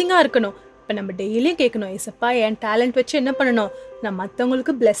பிளெஸ்ஸிங்காக இருக்கணும். இப்போ நம்ம டெய்லியும் கேட்கணும், ஏசப்பா என் டேலண்ட் வச்சு என்ன பண்ணணும், நான்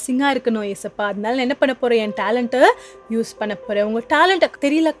மற்றவங்களுக்கு பிளெஸ்ஸிங்காக இருக்கணும் ஏசப்பா, அதனால நான் என்ன பண்ண போகிறேன், என் டேலண்ட்டை யூஸ் பண்ண போகிறேன். உங்கள் டேலண்ட்டை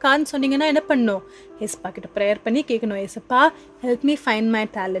தெரியலக்கான்னு சொன்னீங்கன்னா என்ன பண்ணணும், ஏசப்பா கிட்ட ப்ரேயர் பண்ணி கேட்கணும், ஏசப்பா help me find my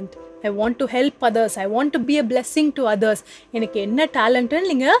talent, I want to help others, I want to be a blessing to others, எனக்கு என்ன டேலண்ட்டுன்னு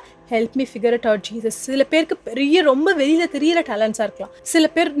நீங்கள் help me figure it out Jesus. சில பேருக்கு பெரிய ரொம்ப வெளியில் தெரியல டேலண்ட்ஸாக இருக்கலாம். சில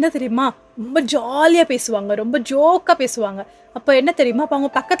பேர் என்ன தெரியுமா, ரொம்ப ஜாலியாக பேசுவாங்க, ரொம்ப ஜோக்காக பேசுவாங்க. அப்போ என்ன தெரியுமா, அப்போ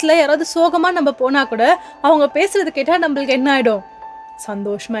அவங்க பக்கத்தில் யாராவது சோகமாக நம்ம போனால் கூட அவங்க பேசுகிறது கேட்டால் நம்மளுக்கு என்ன ஆகிடும்,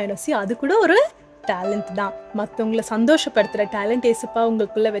 சந்தோஷமாயிடும். அது கூட ஒரு டேலண்ட் தான். மற்றவங்களை சந்தோஷப்படுத்துகிற டேலண்ட் ஏசப்பா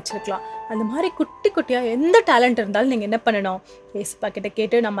உங்களுக்குள்ளே வச்சுருக்கலாம். அந்த மாதிரி குட்டி குட்டியாக எந்த டேலண்ட் இருந்தாலும் நீங்கள் என்ன பண்ணணும், ஏசப்பா கிட்ட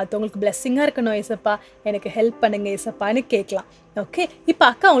கேட்டு நான் மற்றவங்களுக்கு பிளெஸ்ஸிங்காக இருக்கணும், ஏசப்பா எனக்கு ஹெல்ப் பண்ணுங்க ஏசப்பான்னு கேட்கலாம். ஓகே, இப்போ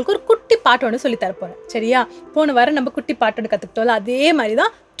அக்கா அவங்களுக்கு ஒரு குட்டி பாட்டு ஒன்று சொல்லி தரப்போகிறேன், சரியா? போன வாரம் நம்ம குட்டி பாட்டு ஒன்று கற்றுக்கிட்டோம்ல, அதே மாதிரி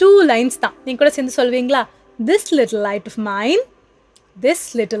தான் 2 lines தான். நீங்கள் கூட சேர்ந்து சொல்வீங்களா, this little light of mine, this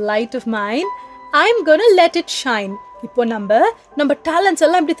little light of mine, I'm gonna let it shine. இப்போ நம்ம டேலண்ட்ஸ்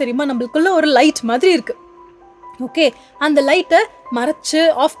எல்லாம் எப்படி தெரியுமா, நம்மளுக்குள்ள ஒரு லைட் மாதிரி இருக்கு. ஓகே, அந்த லைட்டை மறைச்சு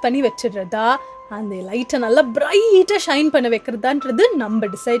ஆஃப் பண்ணி வச்சிடுறதா, அந்த லைட்டை நல்லா பிரைட்டாக ஷைன் பண்ண வைக்கிறதான்றது நம்ம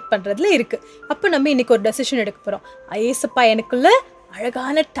டிசைட் பண்ணுறதுல இருக்குது. அப்போ நம்ம இன்றைக்கி ஒரு டெசிஷன் எடுக்க போகிறோம். ஏசப்பா எனக்குள்ள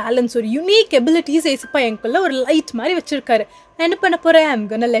அழகான டேலண்ட்ஸ், ஒரு யூனிக் எபிலிட்டிஸ் ஏசப்பா எனக்குள்ள ஒரு லைட் மாதிரி வச்சுருக்காரு. நான் என்ன பண்ண போகிறேன்? I'm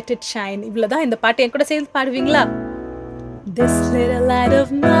gonna let it shine. இவ்வளோதான். இந்த பாட்டை என் கூட சேர்ந்து பாடுவீங்களா? This little light of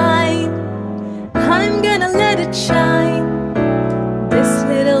mine, I'm gonna let it shine. This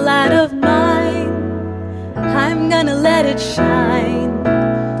little light of mine, I'm gonna let it shine.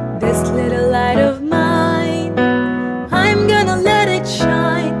 This little light of mine, I'm gonna let it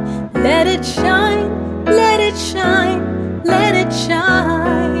shine. Let it shine, let it shine, let it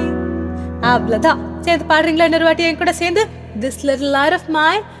shine. அவ்வளோதான். சேர்ந்து பாடுறீங்களா இன்னொரு வாட்டி என் கூட சேர்ந்து? This little light of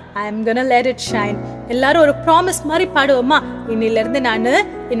mine, I'm gonna let it shine. எல்லாரும் ஒரு promise மாதிரி பாடுவோமா? இன்னிலிருந்து நான்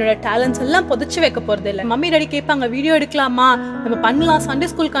என்னோட டேலண்ட்ஸ் எல்லாம் புதைச்சி வைக்க போறது இல்லை. மம்மி டாடி கேட்பாங்க, வீடியோ எடுக்கலாமா, நம்ம பண்ணலாம், சண்டே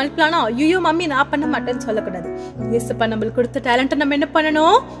ஸ்கூலுக்கு அனுப்பலாம்னா, ஐயோ மம்மி நான் பண்ண மாட்டேன்னு சொல்லக்கூடாது. ஏசப்பா நம்மளுக்கு கொடுத்த டேலண்ட்டை நம்ம என்ன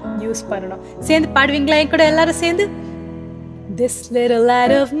பண்ணணும்? யூஸ் பண்ணணும். சேர்ந்து பாடுவீங்களா என் கூட எல்லாரும் சேர்ந்து? This little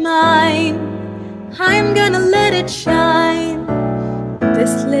light of mine, I'm gonna let it shine.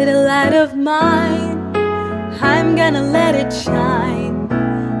 This little light of mine, I'm gonna let it shine.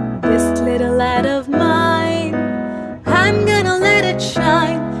 This little light of mine, I'm gonna let it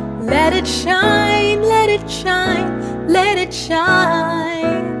shine. Let it shine, let it shine, let it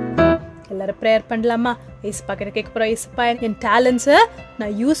shine. எல்லாரும் prayer பண்ணலாமா? ஏசப்பா கிட்ட கேட்க போகிறோம். ஏசப்பா என் டேலண்ட்ஸை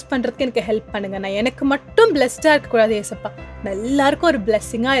நான் use பண்ணுறதுக்கு எனக்கு ஹெல்ப் பண்ணுங்க. நான் எனக்கு மட்டும் பிளெஸ்டாக இருக்கக்கூடாது ஏசப்பா, நான் எல்லாருக்கும் ஒரு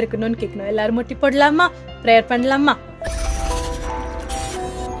பிளெஸ்ஸிங்காக இருக்கணும்னு கேட்கணும். எல்லாரும் முட்டி போடலாமா? ப்ரேயர் பண்ணலாமா?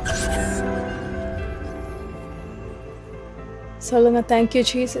 சொல்லுங்க. Thank you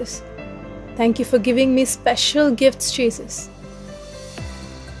Jesus. Thank you for giving me special gifts Jesus.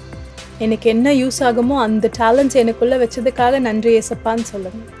 எனக்கு என்ன யூஸ் ஆகுமோ அந்த டேலண்ட்ஸ் எனக்குள்ள வச்சதுக்காக நன்றி ஏசப்பான்னு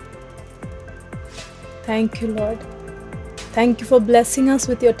சொல்லுங்க. Thank you Lord. Thank you for blessing us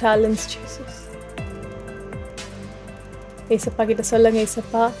with your talents Jesus. ஏசப்பா கிட்ட சொல்லுங்க,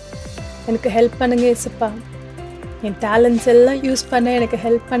 ஏசப்பா எனக்கு ஹெல்ப் பண்ணுங்க ஏசப்பா, என் டேலண்ட்ஸ் எல்லாம் யூஸ் பண்ண எனக்கு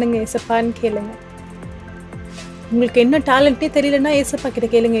ஹெல்ப் பண்ணுங்க ஏசப்பான்னு கேளுங்க. உங்களுக்கு என்ன டேலண்ட்டே தெரியலன்னா ஏசப்பா கிட்ட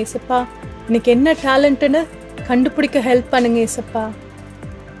கேளுங்க. ஏசப்பா எனக்கு என்ன டேலண்ட்டுன்னு கண்டுபிடிக்க ஹெல்ப் பண்ணுங்க ஏசப்பா.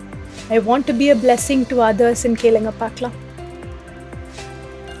 I want to be a blessing to அதர்ஸ்ன்னு கேளுங்க பார்க்கலாம்.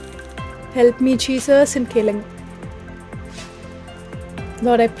 ஹெல்ப் மீ ஜீசஸ்ன்னு கேளுங்க.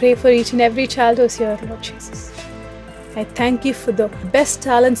 Lord, I pray for each and every child who's here, Lord Jesus. I thank you for the best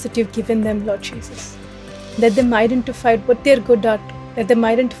talents that you've given them, Lord Jesus. Let them identify what they're good at. Let them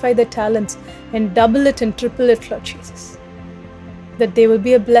identify their talents and double it and triple it, Lord Jesus. That they will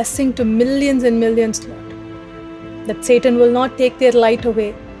be a blessing to millions and millions, Lord. That Satan will not take their light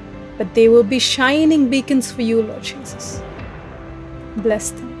away, but they will be shining beacons for you, Lord Jesus. Bless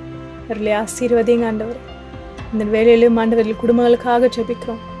them. அவர்களை ஆசீர்வதிங்க ஆண்டவரே. இந்த வேலையிலும் ஆண்டவர்கள் குடும்பங்களுக்காக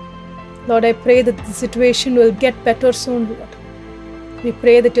ஜெபிக்கிறோம். Lord, I pray that the situation will get better soon, Lord. We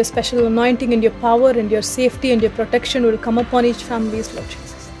pray that your special anointing and your power and your safety and your protection will come upon each family, Lord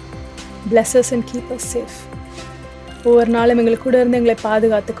Jesus. Bless us and keep us safe. ஒவ்வொரு நாளும் எங்களுக்கு கூட இருந்து எங்களை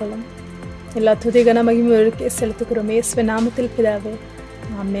பாதுகாத்துக்கொள்ளும். எல்லா துதிகன மகிமையுமே செலுத்துகிறோம் இயேசுவின் நாமத்தில் பிதாவே.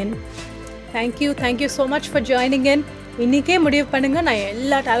 ஆமென். Thank you so much for joining in. இன்னைக்கே முடிவு பண்ணுங்க, நான்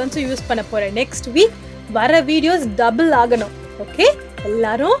எல்லா டேலண்ட்ஸும் யூஸ் பண்ண போறேன். நெக்ஸ்ட் வீக் வர வீடியோஸ் டபுள் ஆகணும். ஓகே,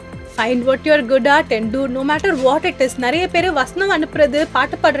 எல்லாரும் find what you are good at and do no matter what it is. நிறைய பேர் வசனம் அனுப்புறது,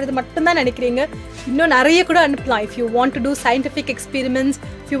 பாட்டு பாடுறது மட்டும்தான் நினைக்கிறீங்க. இன்னும் நிறைய கூட அனுப்பலாம். If you want to do scientific experiments,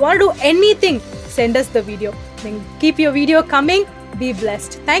 if you want to do anything, send us the video. Then keep your video coming. Be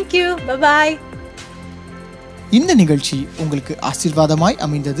blessed. Thank you. Bye-bye. இந்த நிகழ்ச்சி உங்களுக்கு ஆசீர்வாதமாய்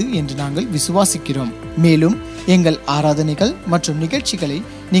அமைந்தது என்று நாங்கள் விசுவாசிக்கிறோம். மேலும் எங்கள் ஆராதனைகள் மற்றும் நிகழ்ச்சிகளை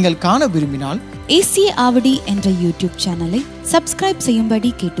நீங்கள் காண விரும்பினால் ACAavadi என்ற யூடியூப் சேனலை சப்ஸ்கிரைப் செய்யும்படி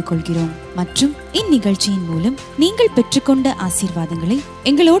கேட்டுக்கொள்கிறோம். மற்றும் இந்நிகழ்ச்சியின் மூலம் நீங்கள் பெற்றுக்கொண்ட ஆசீர்வாதங்களை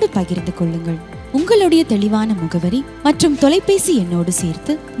எங்களோடு பகிர்ந்து கொள்ளுங்கள். உங்களுடைய தெளிவான முகவரி மற்றும் தொலைபேசி எண்ணோடு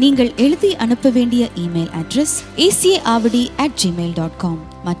சேர்த்து நீங்கள் எழுதி அனுப்ப வேண்டிய இமெயில் அட்ரஸ் acaavadi@gmail.com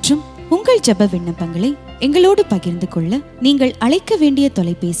மற்றும் உங்கள் ஜெப விண்ணப்பங்களை எங்களோடு பகிர்ந்து கொள்ள நீங்கள் அழைக்க வேண்டிய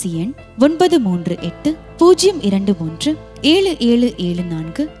தொலைபேசி எண்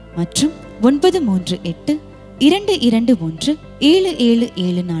 938-021-7774 மற்றும்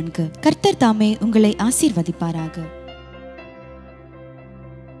 938-221-7774. கர்த்தர் தாமே உங்களை ஆசீர்வதிப்பாராக.